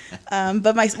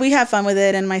 But we have fun with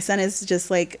it, and my son is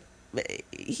just like,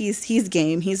 he's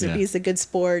game. He's a good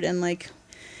sport, and like.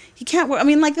 You can't wear, I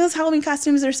mean, like those Halloween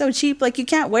costumes are so cheap. Like you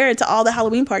can't wear it to all the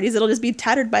Halloween parties. It'll just be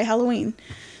tattered by Halloween.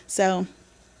 So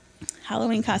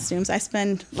Halloween costumes. I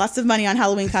spend lots of money on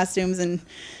Halloween costumes and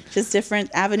just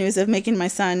different avenues of making my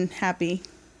son happy.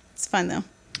 It's fun though.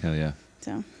 Hell yeah.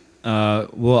 So.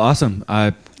 Well, awesome.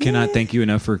 I cannot thank you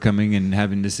enough for coming and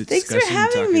having this discussion. Thanks for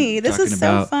having me. This was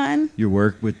so fun. Your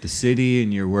work with the city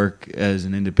and your work as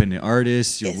an independent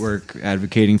artist, your work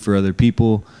advocating for other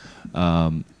people.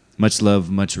 Much love,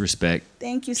 much respect.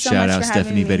 Thank you so much for having me. Shout out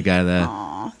Stephanie Vergara.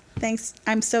 Aw, thanks.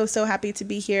 I'm so happy to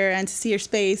be here and to see your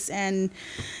space. And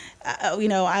I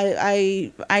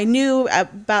knew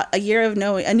about a year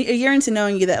into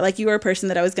knowing you that like you were a person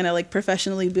that I was gonna like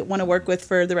professionally want to work with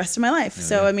for the rest of my life.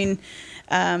 So I mean,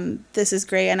 this is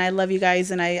great, and I love you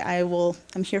guys, and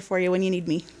I'm here for you when you need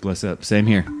me. Bless up. Same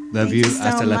here. Love Thank you. So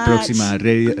Hasta much. La próxima.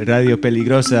 Radio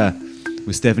Peligrosa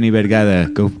with Stephanie Vergara.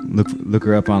 Go look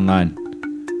her up online.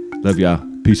 Love y'all.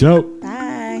 Peace out.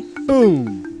 Bye.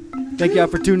 Boom. Thank y'all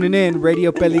for tuning in.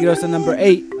 Radio Peligrosa number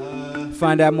 8.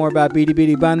 Find out more about Bidi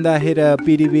Bidi Banda, hit up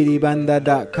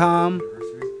bidibidibanda.com.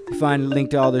 Find a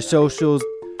link to all their socials.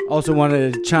 Also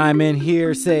wanted to chime in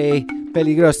here, say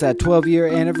Peligrosa 12-year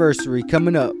anniversary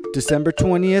coming up December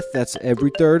 20th. That's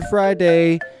every third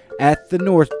Friday at the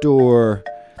North Door.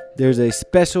 There's a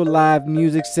special live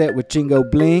music set with Chingo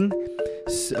Bling.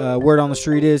 Word on the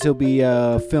street is he'll be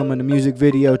filming a music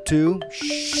video too.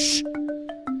 Shh.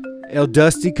 El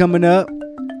Dusty coming up.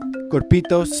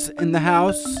 Corpitos in the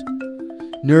house.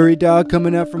 Nuri Dog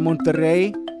coming up from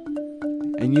Monterrey.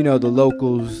 And you know the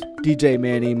locals. DJ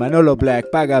Manny, Manolo Black,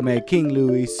 Pagame, King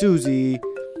Louie, Susie,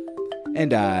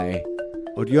 and I,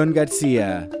 Orion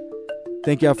Garcia.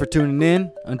 Thank y'all for tuning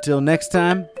in. Until next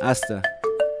time, hasta.